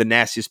throws one of the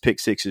nastiest pick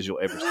sixes you'll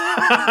ever see.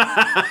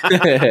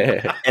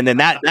 And then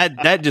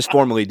that just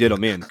formally did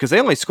them in because they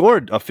only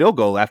scored a field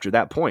goal after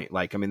that point.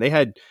 Like, I mean, they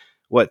had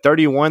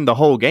 31 the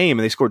whole game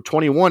and they scored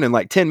 21 in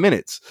like 10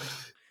 minutes.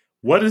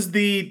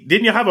 Didn't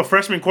you have a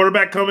freshman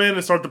quarterback come in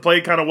and start to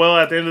play kind of well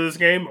at the end of this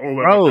game?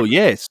 Oh,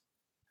 yes.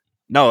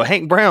 No,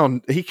 Hank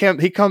Brown, he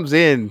comes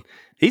in.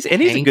 He's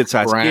a good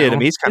sized kid. I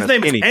mean, he's kind of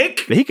skinny. His name is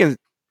Hank? But he can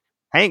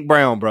Hank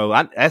Brown, bro.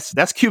 That's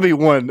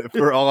QB1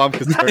 for all I'm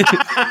concerned.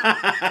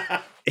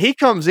 He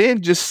comes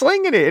in just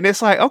slinging it, and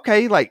it's like,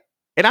 okay, like,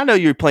 and I know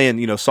you're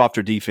playing,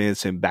 softer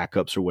defense and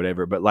backups or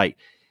whatever, but like,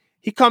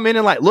 he come in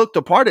and like looked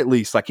apart at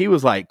least, like he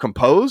was like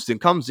composed and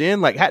comes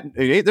in like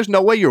there's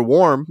no way you're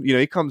warm,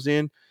 he comes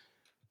in,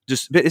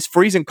 just it's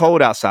freezing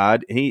cold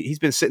outside, and he's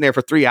been sitting there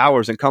for 3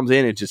 hours and comes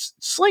in and just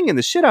slinging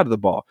the shit out of the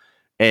ball,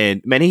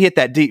 and man, he hit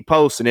that deep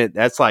post, and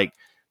that's like.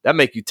 That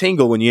make you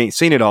tingle when you ain't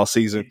seen it all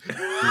season.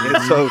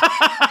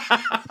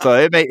 so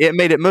it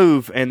made it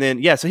move. And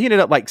then, so he ended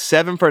up like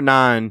 7 for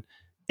 9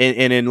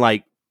 and in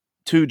like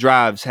 2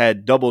 drives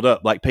had doubled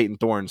up like Peyton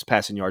Thorne's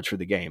passing yards for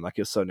the game. Like,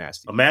 it's so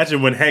nasty.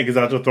 Imagine when Hank is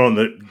out there throwing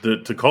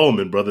to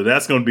Coleman, brother.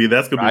 That's gonna be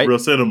right? Real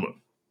cinema.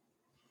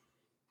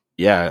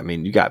 Yeah, I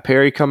mean, you got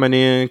Perry coming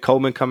in,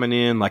 Coleman coming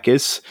in. Like,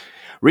 it's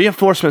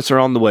reinforcements are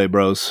on the way,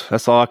 bros.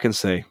 That's all I can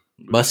say.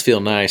 Must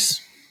feel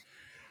nice.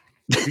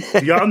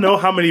 Do y'all know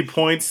how many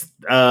points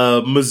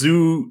Florida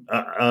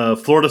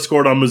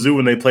scored on Mizzou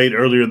when they played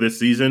earlier this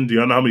season? Do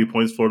y'all know how many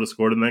points Florida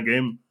scored in that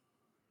game?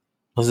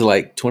 Was it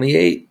like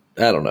 28?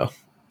 I don't know.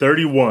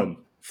 31.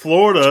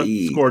 Florida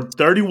scored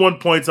 31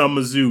 points on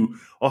Mizzou.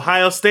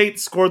 Ohio State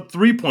scored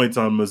 3 points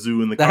on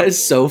Mizzou in the That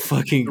is so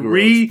fucking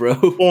gross, bro.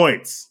 3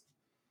 points.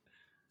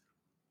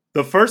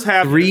 The first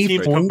half, the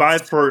team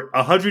combined for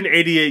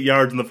 188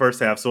 yards in the first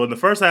half. So in the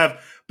first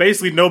half,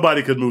 basically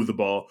nobody could move the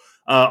ball.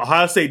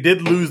 Ohio State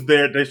did lose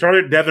there. They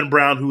started Devin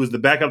Brown, who was the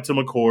backup to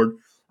McCord.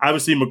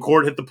 Obviously,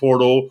 McCord hit the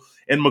portal,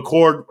 and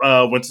McCord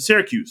went to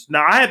Syracuse.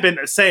 Now, I have been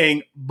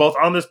saying, both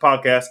on this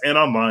podcast and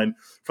online,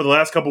 for the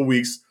last couple of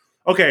weeks,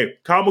 okay,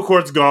 Kyle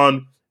McCord's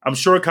gone. I'm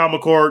sure Kyle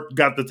McCord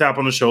got the tap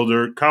on the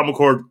shoulder. Kyle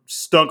McCord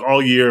stunk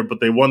all year, but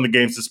they won the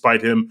games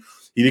despite him.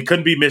 He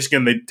couldn't beat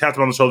Michigan. They tapped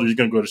him on the shoulder. He's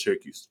going to go to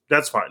Syracuse.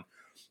 That's fine.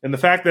 And the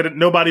fact that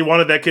nobody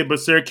wanted that kid but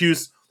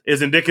Syracuse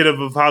is indicative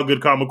of how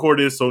good Kyle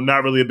McCord is, so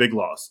not really a big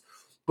loss.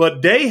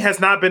 But Day has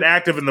not been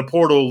active in the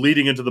portal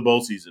leading into the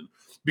bowl season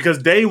because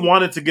Day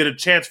wanted to get a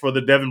chance for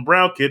the Devin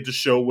Brown kid to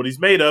show what he's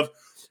made of.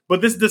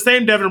 But this is the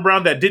same Devin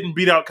Brown that didn't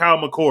beat out Kyle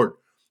McCord.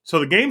 So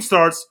the game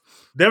starts.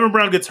 Devin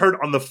Brown gets hurt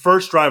on the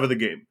first drive of the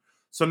game.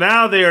 So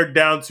now they are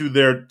down to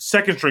their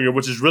second stringer,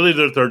 which is really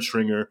their third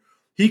stringer.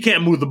 He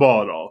can't move the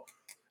ball at all.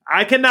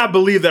 I cannot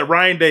believe that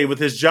Ryan Day, with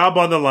his job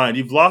on the line,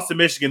 you've lost to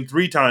Michigan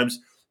 3 times,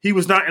 he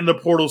was not in the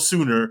portal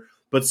sooner.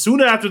 But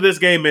soon after this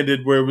game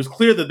ended, where it was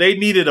clear that they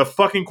needed a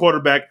fucking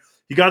quarterback,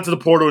 he got into the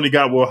portal and he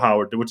got Will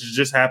Howard, which has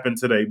just happened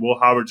today. Will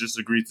Howard just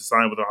agreed to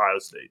sign with Ohio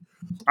State.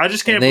 I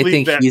just can't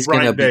believe that he's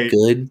going to be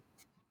good.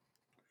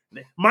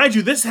 Mind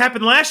you, this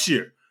happened last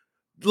year.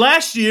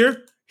 Last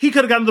year, he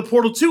could have gotten the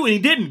portal too, and he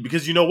didn't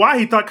because you know why?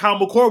 He thought Kyle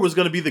McCord was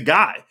going to be the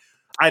guy.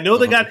 I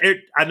know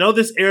I know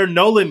this Aaron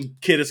Nolan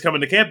kid is coming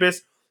to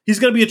campus. He's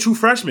going to be a true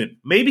freshman.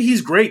 Maybe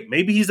he's great.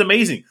 Maybe he's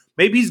amazing.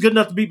 Maybe he's good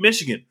enough to beat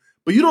Michigan.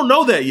 But you don't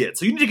know that yet.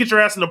 So you need to get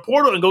your ass in the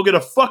portal and go get a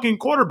fucking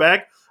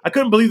quarterback. I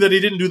couldn't believe that he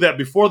didn't do that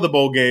before the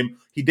bowl game.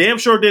 He damn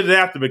sure did it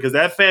after because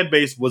that fan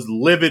base was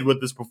livid with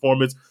this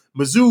performance.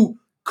 Mizzou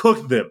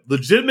cooked them,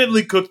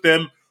 legitimately cooked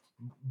them.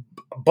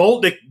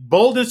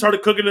 Bolden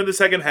started cooking in the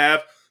second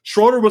half.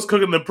 Schroeder was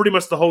cooking them pretty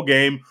much the whole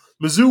game.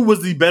 Mizzou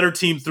was the better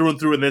team through and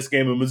through in this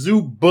game, and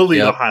Mizzou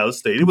bullied Ohio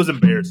State. It was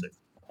embarrassing.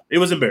 It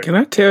was embarrassing.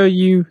 Can I tell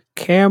you,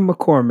 Cam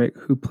McCormick,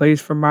 who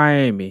plays for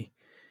Miami,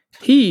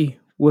 he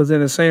was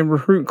in the same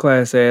recruit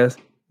class as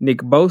Nick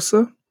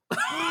Bosa,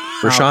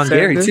 Rashawn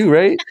Gary too,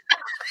 right?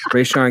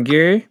 Rashawn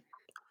Gary,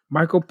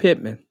 Michael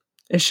Pittman,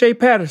 and Shea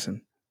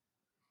Patterson.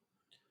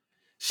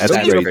 That's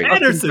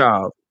crazy.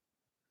 Job.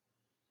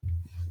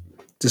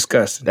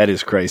 Disgusting. That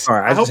is crazy. All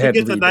right, I hope he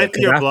gets a ninth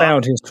year block. I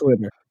found his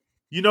Twitter.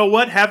 You know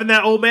what? Having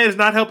that old man is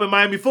not helping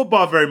Miami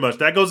football very much.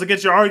 That goes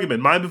against your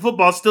argument. Miami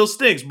football still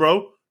stinks,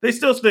 bro. They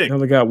still stink. They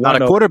only got one.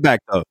 Not a quarterback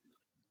though.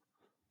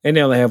 And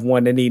they only have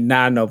one. They need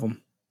 9 of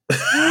them.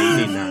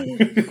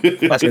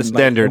 That's the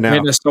standard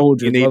now. The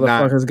soldiers,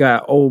 motherfuckers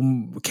got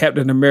old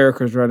Captain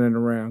Americas running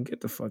around. Get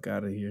the fuck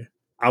out of here.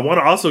 I want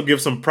to also give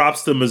some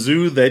props to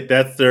Mizzou.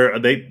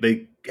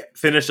 They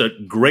finished a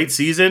great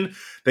season.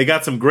 They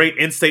got some great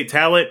in-state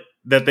talent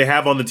that they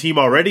have on the team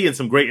already, and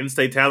some great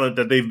in-state talent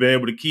that they've been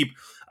able to keep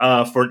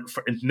for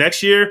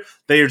next year.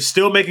 They are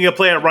still making a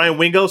play at Ryan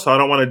Wingo, so I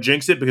don't want to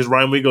jinx it because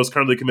Ryan Wingo is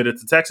currently committed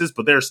to Texas,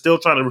 but they're still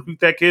trying to recruit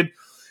that kid.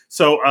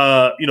 So,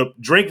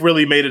 Drink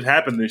really made it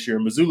happen this year.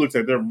 Mizzou looks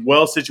like they're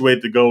well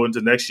situated to go into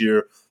next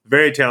year.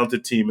 Very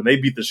talented team, and they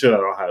beat the shit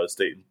out of Ohio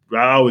State.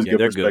 I always give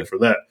respect for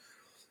that.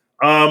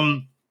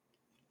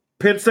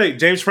 Penn State,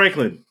 James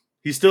Franklin,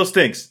 he still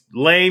stinks.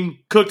 Lane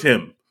cooked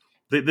him.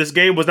 This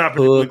game was not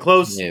particularly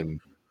close.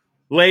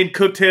 Lane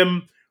cooked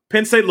him.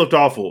 Penn State looked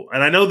awful,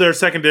 and I know their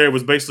secondary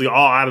was basically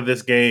all out of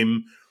this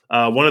game.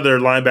 One of their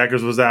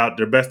linebackers was out.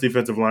 Their best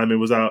defensive lineman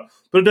was out.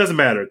 But it doesn't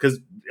matter because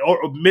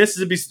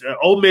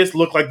Ole Miss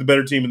looked like the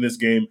better team in this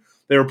game.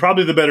 They were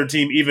probably the better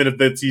team even if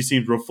the two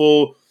teams were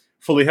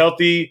fully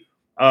healthy.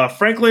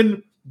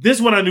 Franklin,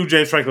 this one I knew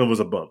James Franklin was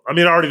a bum. I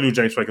mean, I already knew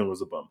James Franklin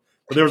was a bum.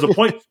 But there was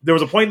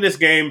a point in this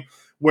game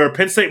where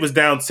Penn State was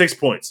down 6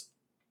 points.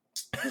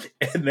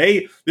 And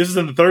this is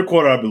in the third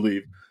quarter, I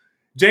believe.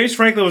 James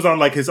Franklin was on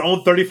like his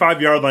own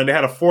 35-yard line. They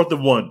had a 4th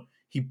and 1.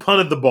 He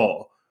punted the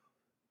ball.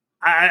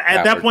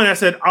 At that point, I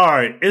said, all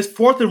right, it's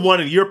 4th and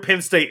 1 and you're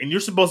Penn State and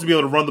you're supposed to be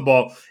able to run the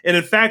ball. And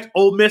in fact,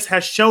 Ole Miss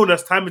has shown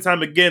us time and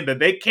time again that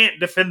they can't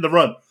defend the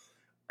run.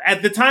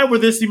 At the time where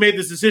he made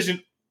this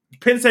decision,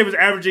 Penn State was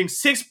averaging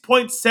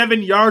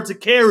 6.7 yards a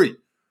carry.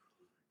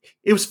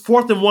 It was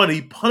 4th and 1.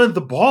 He punted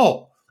the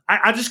ball.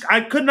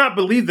 I could not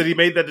believe that he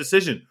made that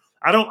decision.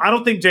 I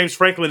don't think James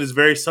Franklin is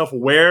very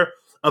self-aware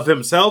of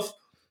himself.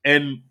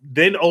 And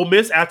then Ole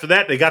Miss, after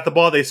that, they got the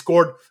ball. They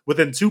scored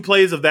within 2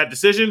 plays of that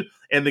decision,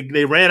 and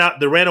they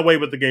ran away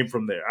with the game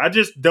from there. I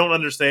just don't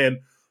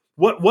understand.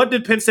 What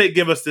did Penn State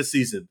give us this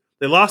season?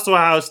 They lost to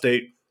Ohio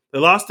State. They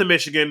lost to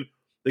Michigan.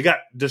 They got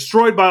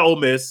destroyed by Ole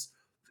Miss.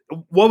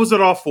 What was it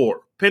all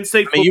for? Penn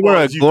State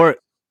football.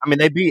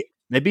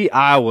 They beat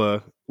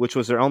Iowa, which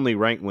was their only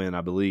ranked win, I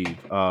believe.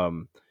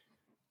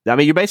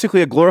 You're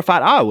basically a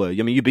glorified Iowa.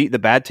 I mean, you beat the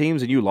bad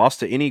teams and you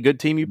lost to any good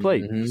team you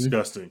played.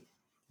 Mm-hmm.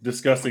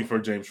 Disgusting for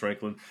James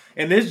Franklin,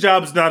 and his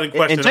job is not in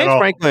question. And James at all.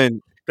 Franklin,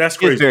 that's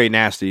crazy. Is very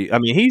nasty. I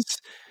mean,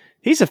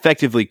 he's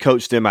effectively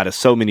coached them out of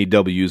so many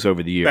W's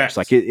over the years. Facts.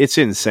 Like it's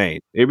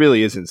insane. It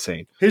really is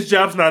insane. His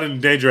job's not in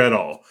danger at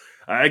all.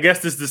 I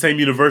guess this is the same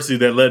university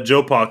that let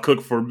Joe Pa cook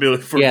for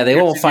yeah, they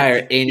won't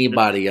fire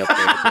anybody up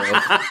there,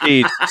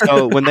 bro.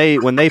 So when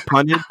they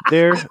punted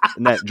there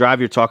in that drive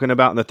you're talking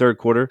about in the third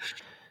quarter,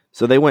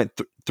 so they went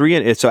 3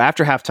 and so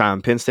after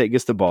halftime, Penn State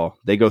gets the ball.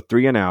 They go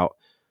 3 and out.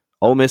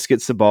 Ole Miss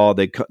gets the ball.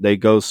 They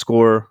go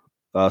score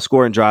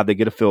and drive. They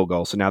get a field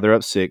goal. So now they're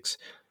up 6.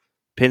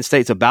 Penn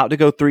State's about to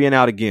go 3 and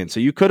out again.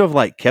 So you could have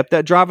kept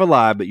that drive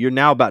alive, but you're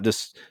now about to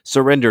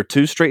surrender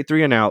 2 straight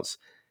 3 and outs.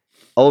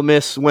 Ole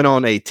Miss went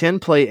on a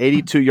 10-play,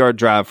 82-yard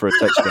drive for a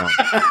touchdown.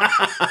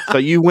 So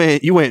you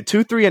went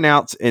 2 3 and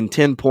outs and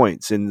 10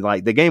 points, and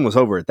the game was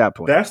over at that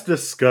point. That's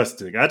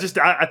disgusting.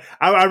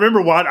 I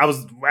remember what I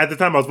was at the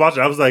time I was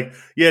watching. I was like,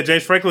 yeah,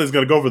 James Franklin is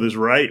going to go for this,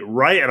 right?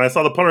 And I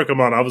saw the punter come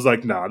on. I was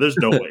like, nah, there's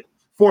no way.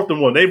 4th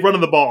and 1. They've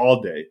running the ball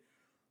all day.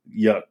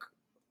 Yuck.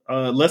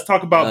 Let's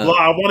talk about Blah.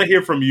 I want to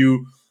hear from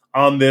you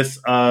on this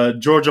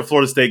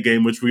Georgia-Florida State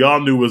game, which we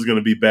all knew was going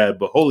to be bad,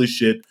 but holy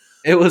shit.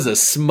 It was a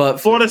smut.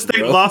 Florida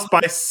State lost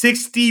by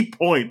 60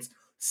 points.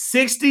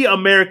 60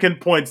 American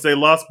points they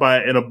lost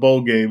by in a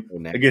bowl game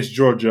against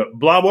Georgia.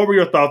 Blah, what were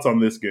your thoughts on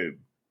this game?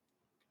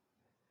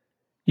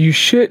 You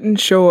shouldn't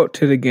show up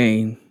to the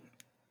game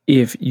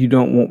if you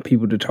don't want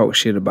people to talk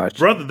shit about you.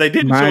 Brother, they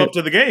didn't show up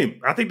to the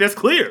game. I think that's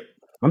clear.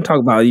 I'm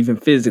talking about even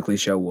physically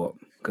show up.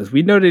 Because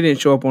we know they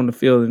didn't show up on the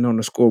field and on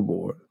the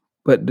scoreboard.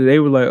 But they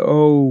were like,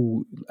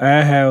 oh,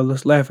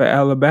 let's laugh at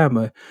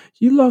Alabama.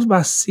 You lost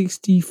by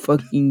 60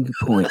 fucking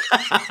points.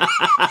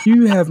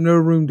 You have no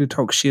room to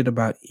talk shit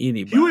about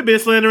anybody. You had been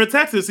slandering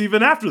Texas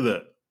even after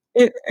that.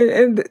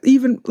 And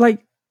even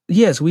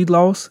yes, we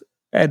lost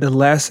at the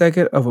last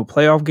second of a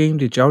playoff game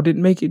that y'all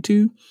didn't make it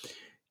to.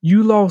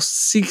 You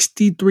lost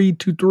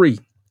 63-3.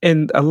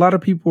 And a lot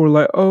of people were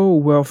like, oh,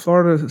 well,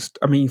 Florida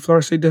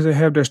State doesn't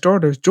have their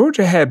starters.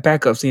 Georgia had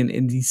backups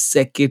in the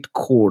second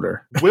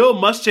quarter. Will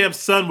Muschamp's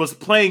son was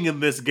playing in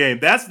this game.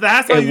 That's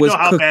how you know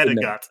how bad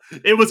it got.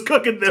 It was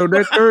cooking them. So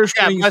that third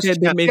string had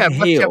them in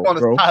hell, on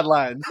bro. The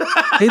sideline.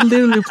 They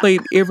literally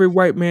played every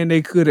white man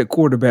they could at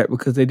quarterback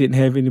because they didn't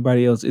have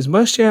anybody else. Is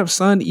Muschamp's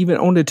son even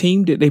on the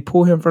team? Did they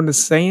pull him from the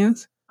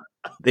stands?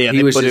 Yeah,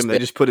 they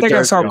just put I think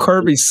I saw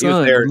Kirby's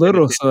son,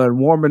 little son,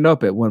 warming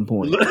up at one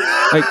point.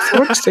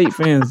 Florida State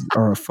fans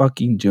are a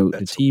fucking joke.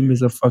 The team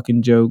is a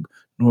fucking joke.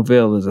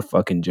 Norvell is a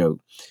fucking joke.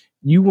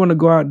 You want to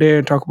go out there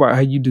and talk about how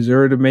you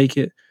deserve to make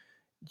it?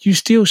 You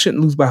still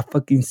shouldn't lose by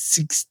fucking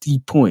 60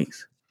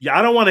 points. Yeah,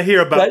 I don't want to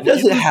hear about that.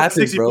 Doesn't happen,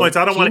 60 bro. points.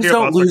 I don't want to hear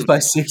about lose by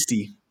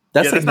 60.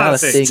 That's not a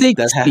thing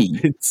that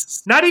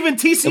happens. Not even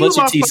TCU lost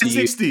by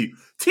 60.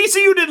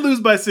 TCU didn't lose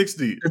by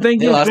 60. The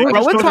thing is,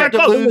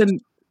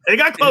 they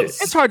got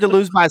close. It's hard to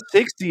lose by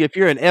 60 if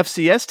you're an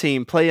FCS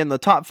team playing the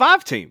top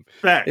 5 team.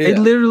 Fact. They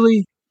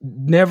literally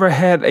never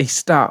had a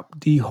stop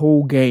the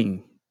whole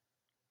game.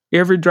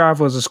 Every drive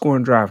was a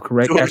scoring drive,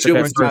 correct? Georgia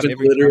was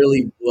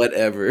literally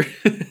whatever.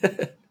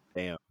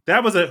 Damn.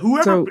 That was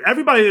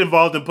everybody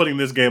involved in putting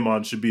this game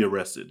on should be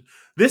arrested.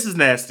 This is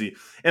nasty.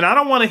 And I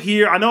don't want to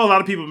hear, I know a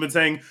lot of people have been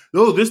saying,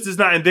 oh, this is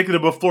not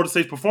indicative of Florida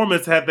State's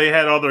performance had they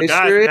had other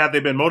guys and had they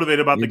been motivated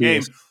about the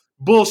game.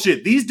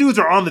 Bullshit. These dudes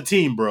are on the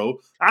team, bro.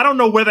 I don't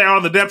know where they are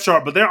on the depth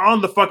chart, but they're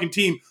on the fucking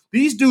team.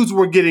 These dudes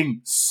were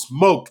getting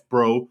smoked,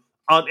 bro.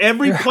 On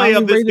every play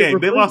of this game.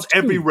 They lost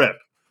every rep.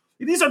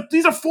 These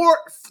are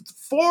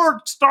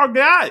four-star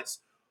guys.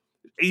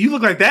 You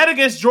look like that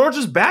against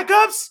Georgia's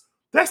backups?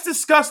 That's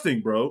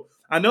disgusting, bro.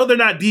 I know they're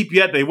not deep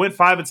yet. They went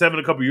 5-7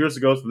 a couple years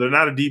ago, so they're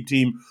not a deep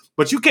team.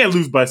 But you can't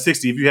lose by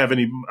 60 if you have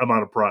any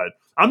amount of pride.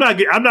 I'm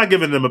not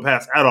giving them a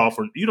pass at all.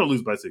 You don't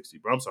lose by 60,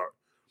 bro.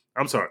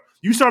 I'm sorry.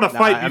 You start a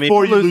fight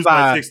before you lose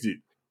by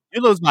 60.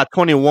 You lose by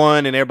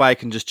 21, and everybody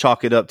can just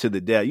chalk it up to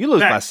the death. You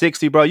lose by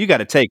 60, bro. You got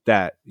to take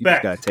that. You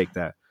got to take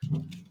that.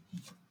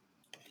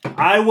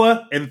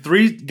 Iowa in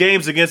 3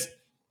 games against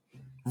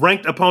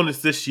ranked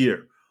opponents this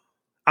year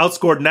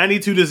outscored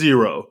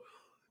 92-0.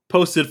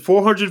 Posted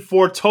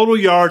 404 total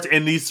yards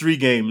in these 3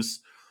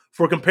 games.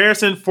 For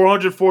comparison,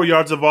 404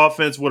 yards of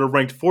offense would have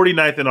ranked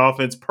 49th in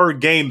offense per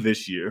game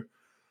this year.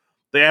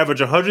 They average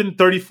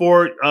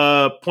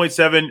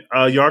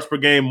 134.7 yards per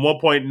game,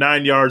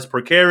 1.9 yards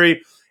per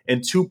carry,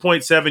 and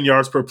 2.7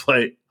 yards per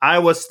play.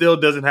 Iowa still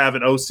doesn't have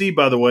an OC,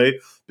 by the way,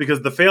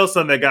 because the fail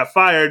son that got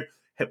fired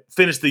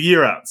finished the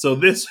year out. So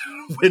this,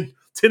 when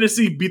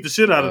Tennessee beat the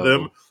shit out of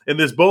them in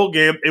this bowl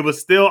game, it was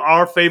still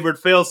our favorite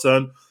fail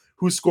son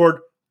who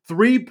scored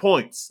 3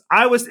 points.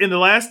 Iowa, in the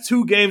last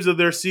 2 games of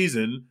their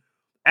season,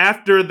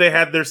 after they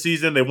had their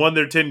season, they won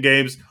their 10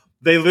 games,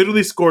 they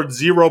literally scored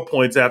 0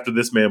 points after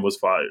this man was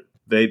fired.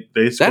 They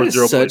scored 0 points.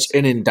 That is such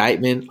an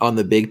indictment on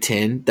the Big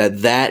Ten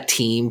that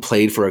team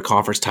played for a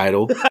conference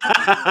title.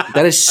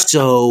 That is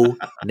so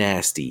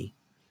nasty.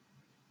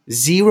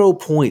 0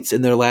 points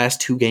in their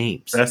last 2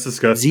 games. That's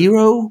disgusting.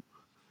 0?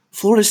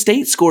 Florida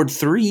State scored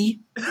 3.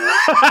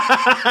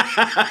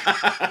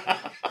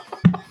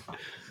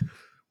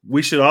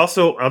 We should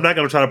also, I'm not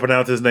going to try to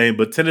pronounce his name,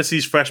 but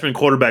Tennessee's freshman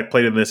quarterback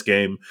played in this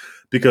game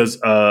because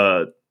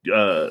the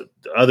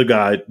other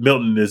guy,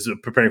 Milton, is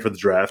preparing for the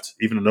draft,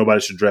 even though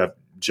nobody should draft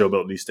Joe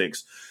Milton. He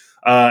stinks.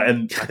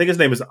 And I think his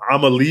name is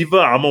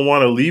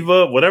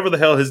Amaliva, whatever the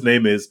hell his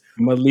name is.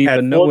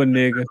 Amaliva Noah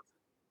nigga.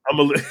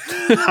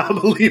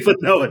 Amaliva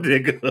Noah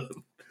nigga.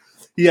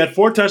 He had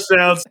 4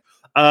 touchdowns,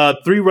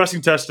 3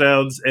 rushing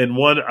touchdowns, and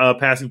 1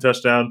 passing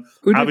touchdown.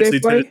 Who did they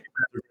play?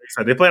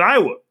 They played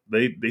Iowa.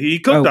 He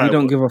cooked Iowa. We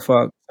don't give a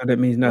fuck. That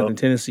means nothing. Well,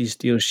 Tennessee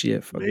steals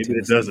shit. Fuck maybe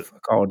Tennessee. It doesn't.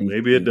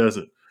 Maybe it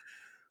doesn't.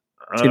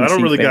 I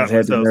don't really got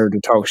had the nerve to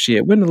talk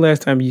shit. When the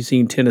last time you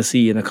seen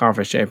Tennessee in a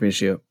conference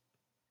championship?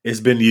 It's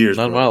been years.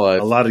 Not in my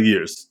life. A lot of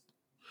years.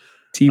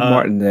 T.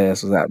 Martin's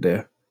ass was out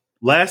there.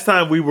 Last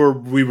time we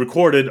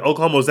recorded,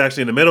 Oklahoma was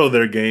actually in the middle of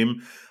their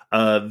game.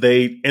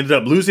 They ended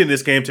up losing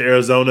this game to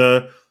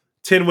Arizona.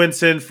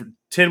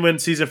 10-win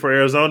season for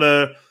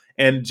Arizona.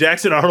 And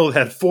Jackson Arnold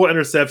had 4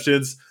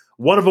 interceptions.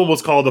 One of them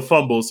was called a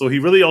fumble, so he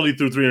really only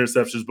threw 3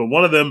 interceptions. But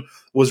one of them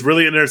was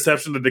really an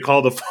interception that they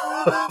called a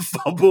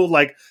fumble.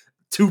 Like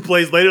 2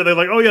 plays later, they're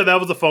like, "Oh yeah, that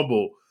was a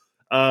fumble."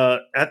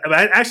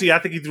 Actually, I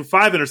think he threw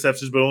 5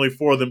 interceptions, but only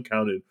 4 of them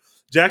counted.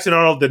 Jackson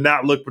Arnold did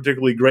not look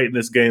particularly great in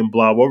this game.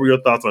 Blah. What were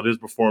your thoughts on his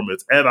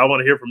performance? Ev, I want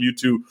to hear from you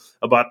too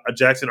about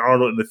Jackson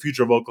Arnold and the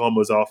future of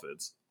Oklahoma's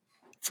offense.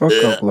 Fuck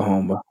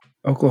Oklahoma.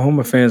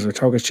 Oklahoma fans were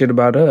talking shit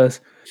about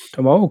us.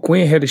 Talking about,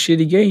 Quinn had a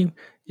shitty game.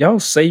 Y'all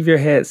savior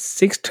had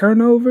 6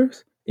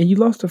 turnovers and you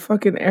lost to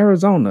fucking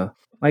Arizona.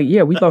 Like,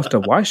 yeah, we lost to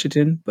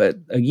Washington, but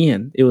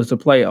again, it was the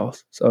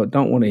playoffs. So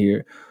don't want to hear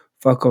it.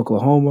 Fuck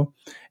Oklahoma.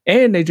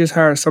 And they just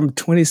hired some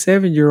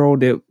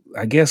 27-year-old that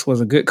I guess was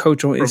a good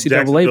coach on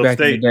NCAA back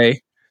in the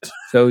day.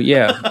 So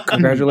yeah,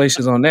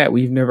 congratulations on that.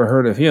 We've never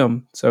heard of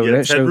him. So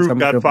that shows how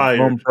much of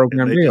a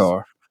program they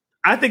are.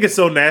 I think it's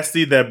so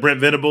nasty that Brent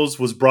Venables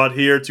was brought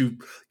here to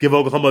give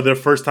Oklahoma their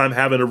first time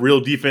having a real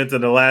defense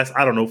in the last,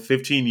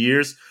 15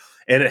 years.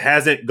 And it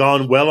hasn't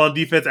gone well on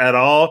defense at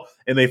all.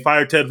 And they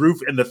fired Ted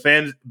Roof and the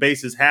fan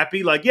base is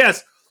happy. Like,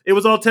 yes, it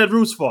was all Ted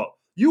Roof's fault.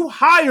 You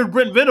hired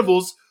Brent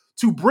Venables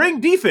to bring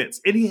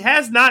defense. And he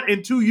has not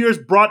in 2 years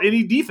brought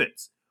any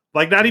defense.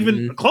 Like not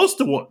even close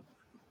to one.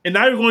 And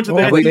now you're going to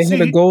the SEC. They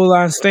had a goal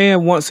line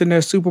stand once in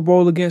their Super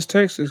Bowl against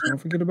Texas. Don't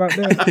forget about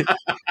that.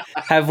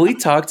 Have we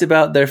talked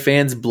about their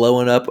fans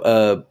blowing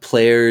up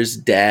players'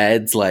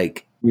 dads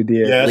like we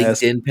did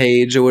LinkedIn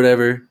page or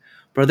whatever?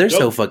 Bro, they're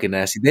so fucking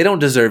nasty. They don't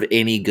deserve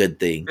any good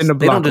things.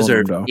 They don't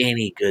deserve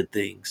any good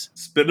things.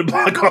 Spin the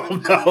block on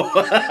them,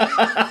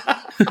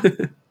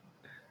 no.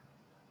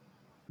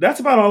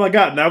 That's about all I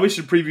got. Now we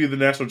should preview the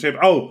national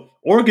championship. Oh,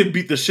 Oregon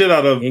beat the shit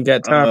out of ain't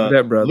got time for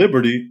that, brother.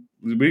 Liberty.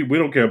 We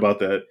don't care about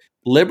that.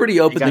 Liberty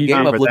opened the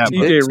game up looking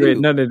good. You didn't read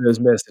none of those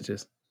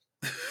messages.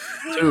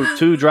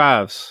 Two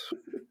drives.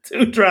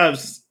 2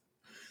 drives.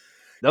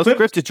 Those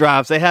scripted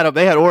drives. They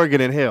had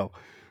Oregon in hell.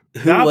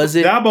 Who was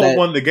it? Dabo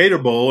won the Gator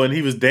Bowl, and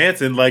he was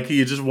dancing like he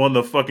had just won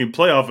the fucking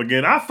playoff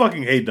again. I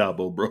fucking hate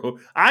Dabo, bro.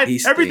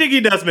 Everything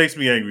he does makes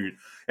me angry.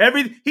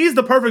 He's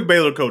the perfect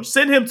Baylor coach.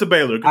 Send him to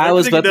Baylor. I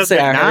was about to say,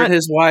 I heard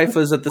his wife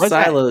was at the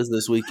Silos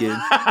this weekend.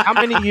 How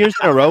many years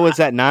in a row is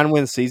that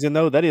 9-win season,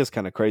 though? That is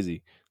kind of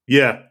crazy.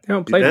 Yeah. They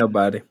don't play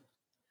nobody.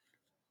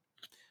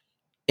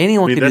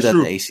 Anyone can do that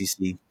in the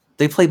ACC.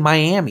 They played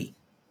Miami,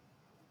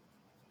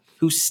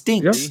 who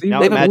stinks.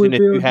 Now imagine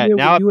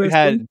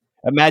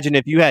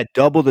if you had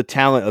double the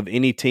talent of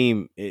any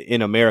team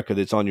in America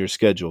that's on your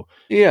schedule.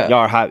 Yeah, y'all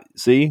are hype.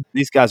 See,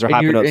 these guys are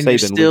hyping up Saban. You're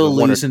still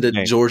losing to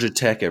Georgia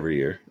Tech every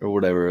year or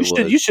whatever.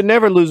 You should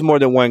never lose more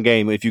than one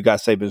game if you got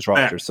Saban's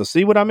roster. So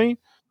see what I mean?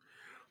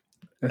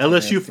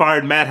 LSU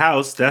fired Matt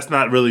House. That's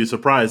not really a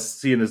surprise,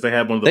 seeing as they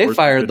had one of the. They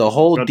fired the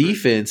whole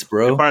defense,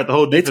 bro. They fired the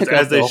whole defense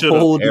as they should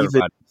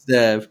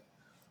have.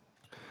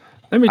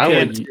 Let me tell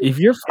you, if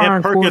you're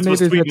firing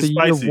coordinators at the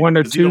year 1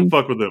 or 2, don't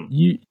fuck with them.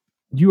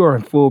 You are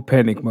in full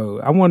panic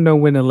mode. I want to know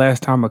when the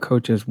last time a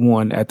coach has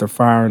won after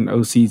firing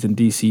OCs and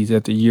DCs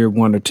at the year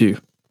 1 or 2.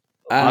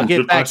 I'll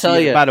get back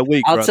to you in about a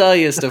week. I'll tell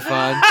you,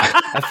 Stefan.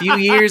 A few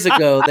years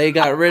ago, they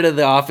got rid of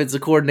the offensive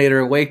coordinator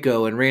in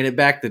Waco and ran it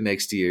back the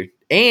next year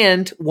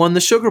and won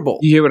the Sugar Bowl.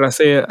 You hear what I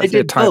said? I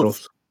said titles.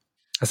 Both.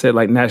 I said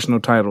like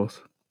national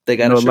titles. They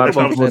got a lot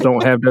of people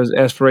don't have those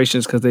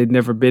aspirations because they've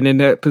never been in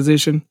that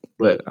position.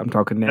 But I'm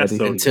talking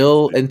natty.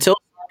 Until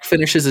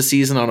finishes the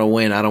season on a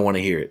win, I don't want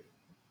to hear it.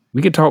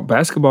 We can talk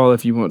basketball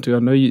if you want to. I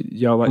know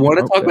y'all like. Want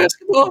to talk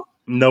basketball?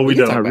 No, we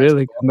don't. Not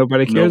really.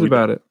 Nobody cares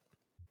about it.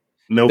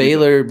 No,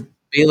 Baylor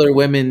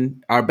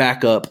women are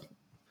back up.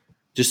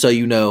 Just so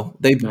you know,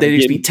 they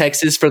just beat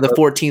Texas for the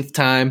 14th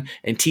time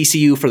and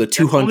TCU for the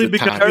 200th only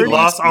because time. We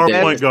lost our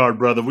point guard,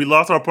 brother. We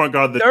lost our point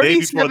guard the day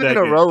before that. In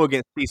a row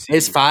against TCU.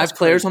 It's 5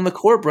 players on the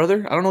court,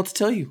 brother. I don't know what to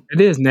tell you.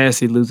 It is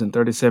nasty losing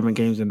 37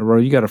 games in a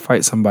row. You got to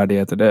fight somebody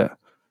after that.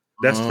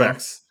 That's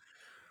facts.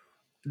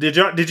 Did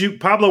you,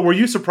 Pablo? Were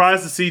you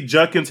surprised to see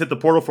Judkins hit the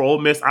portal for Ole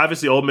Miss?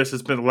 Obviously, Ole Miss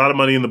has spent a lot of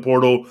money in the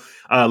portal,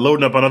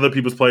 loading up on other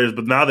people's players,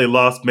 but now they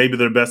lost maybe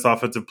their best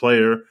offensive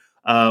player,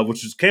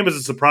 which came as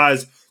a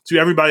surprise to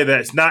everybody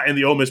that's not in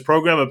the Ole Miss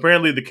program.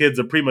 Apparently, the kid's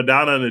a prima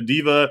donna and a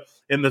diva,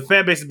 and the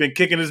fan base has been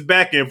kicking his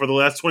back in for the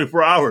last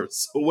 24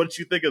 hours. So, what did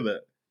you think of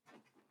that?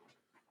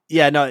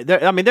 Yeah, no, there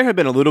had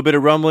been a little bit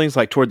of rumblings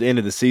like toward the end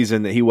of the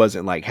season that he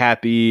wasn't like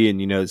happy and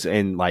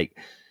and like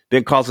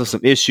been causing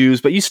some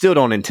issues, but you still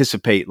don't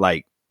anticipate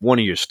like one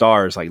of your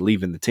stars like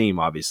leaving the team,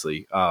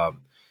 obviously.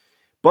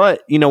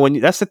 But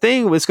when that's the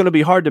thing, it's going to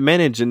be hard to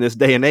manage in this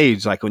day and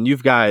age. Like when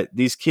you've got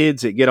these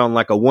kids that get on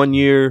like a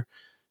 1-year,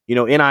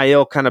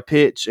 NIL kind of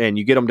pitch, and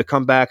you get them to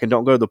come back and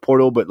don't go to the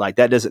portal, but like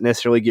that doesn't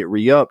necessarily get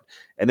re-upped,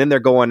 and then they're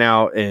going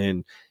out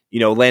and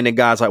landing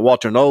guys like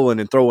Walter Nolan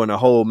and throwing a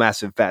whole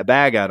massive fat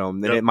bag at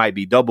them, then it might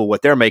be double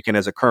what they're making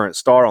as a current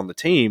star on the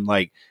team.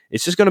 Like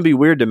it's just going to be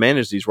weird to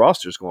manage these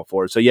rosters going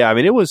forward. So yeah, I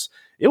mean it was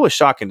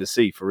shocking to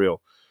see for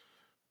real.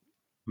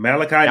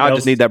 Malachi now I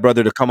just need that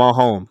brother to come on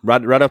home,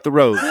 right up the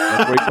road.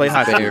 That's where he play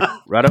high school.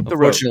 Right up the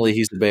road. Unfortunately,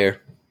 he's the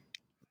Bear.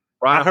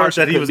 I heard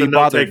that he was a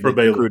no-take for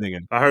Baylor.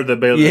 I heard that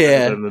Baylor was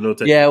a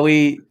no-take. Yeah,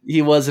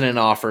 he wasn't an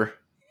offer.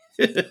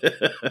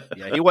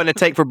 Yeah, he wasn't a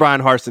take for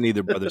Brian Harsin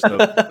either, brother. So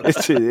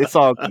it's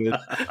all good.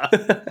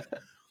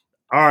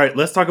 All right,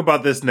 let's talk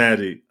about this,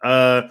 Natty.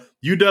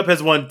 UW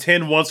has won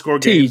 10 one-score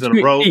games in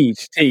a row.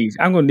 Teach.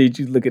 I'm going to need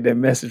you to look at that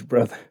message,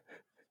 brother.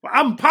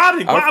 I'm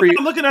potting. Why am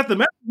I looking at the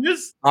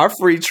messages? Our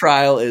free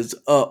trial is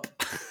up.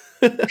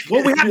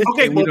 Well, we have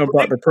we don't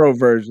brought the pro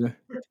version.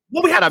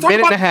 Well, we had a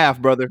minute and a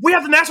half, brother. We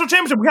have the national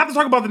championship. We have to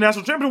talk about the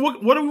national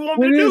championship. What do we want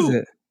me to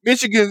do?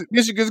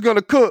 Michigan's going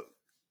to cook.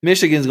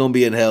 Michigan's going to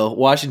be in hell.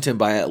 Washington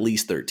by at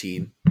least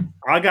 13.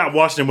 I got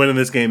Washington winning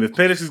this game. If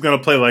Penix is going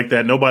to play like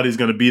that, nobody's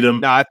going to beat him.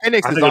 Nah, if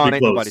Penix is on,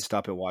 ain't nobody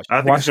stopping Washington.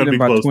 I think Washington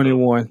by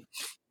 21. Though.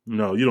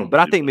 No, you don't.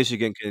 But I think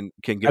Michigan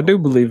can get. I do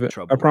believe it.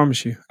 I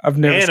promise you. I've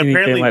never seen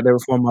anything like that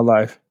before in my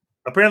life.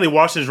 Apparently,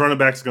 Washington's running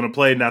back is going to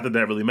play. Not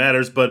that really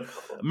matters, but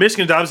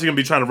Michigan's obviously going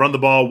to be trying to run the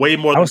ball way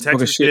more than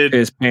Texas did.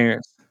 His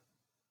parents.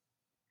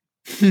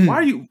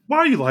 Why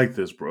are you like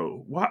this,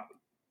 bro? Why?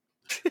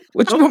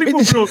 What you want me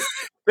to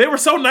They were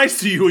so nice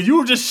to you, and you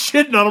were just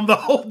shitting on them the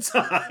whole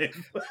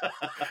time.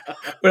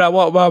 When I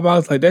walked by, I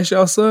was like, "That's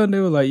your son?"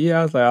 They were like, "Yeah."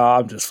 I was like, "Oh,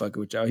 I'm just fucking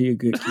with y'all. He a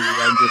good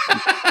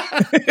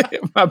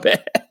kid." My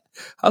bad.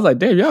 I was like,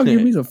 "Damn, y'all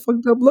give me some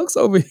fucked up looks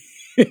over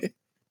here."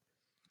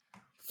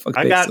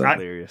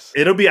 Hilarious.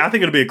 I think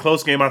it'll be a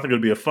close game. I think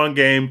it'll be a fun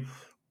game.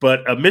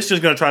 But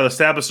Michigan's going to try to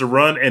establish the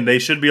run, and they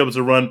should be able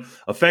to run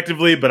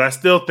effectively. But I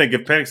still think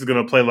if Penix is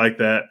going to play like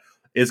that,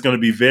 it's going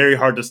to be very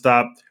hard to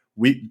stop.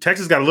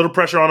 Texas got a little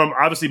pressure on them.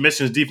 Obviously,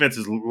 Michigan's defense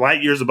is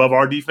light years above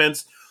our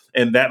defense,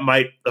 and that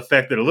might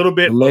affect it a little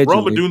bit. But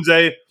Rome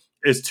Odunze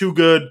is too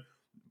good.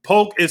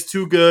 Polk is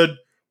too good.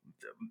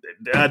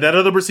 That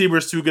other receiver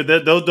is too good.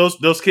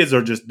 Those kids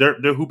are just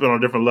they're hooping on a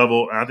different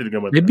level. I think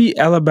they're going to win. They beat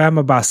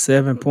Alabama by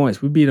 7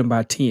 points. We beat them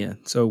by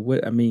 10. So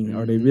what? I mean,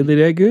 are they really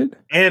that good?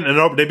 And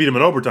they beat them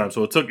in overtime.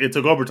 So it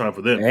took overtime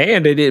for them.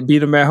 And they didn't beat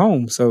them at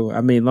home. So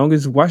I mean, long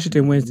as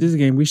Washington wins this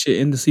game, we should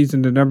end the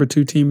season the number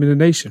 2 team in the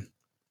nation.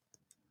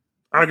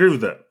 I agree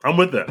with that. I'm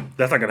with that.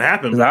 That's not going to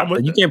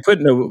happen. You can't put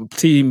no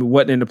team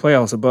wasn't in the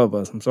playoffs above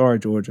us. I'm sorry,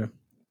 Georgia.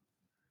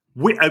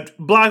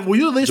 Black, will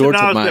you at least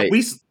acknowledge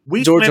that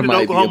we slandered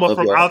Oklahoma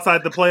from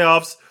outside the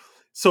playoffs?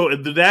 So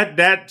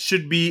that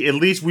should be, at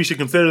least we should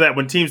consider that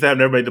when teams that have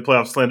never made the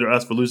playoffs slander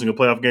us for losing a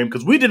playoff game,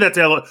 because we did that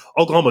to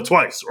Oklahoma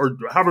twice, or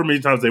however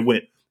many times they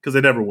went, because they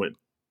never win.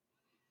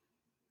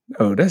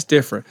 Oh, that's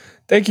different.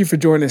 Thank you for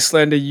joining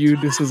Slander U.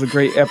 This was a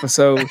great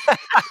episode.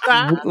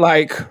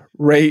 Like,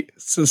 rate,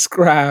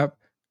 subscribe.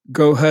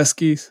 Go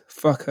Huskies.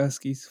 Fuck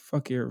Huskies.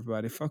 Fuck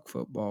everybody. Fuck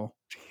football.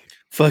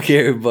 Fuck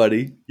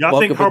everybody. Y'all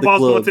think Harbaugh's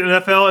going to the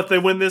NFL if they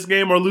win this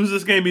game or lose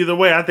this game? Either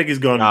way, I think he's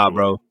going. Nah,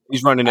 bro.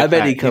 He's running it back. I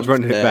bet he comes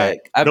back.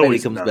 I bet he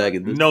comes back.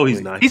 No,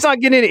 he's not. He's not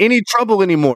getting in any trouble anymore.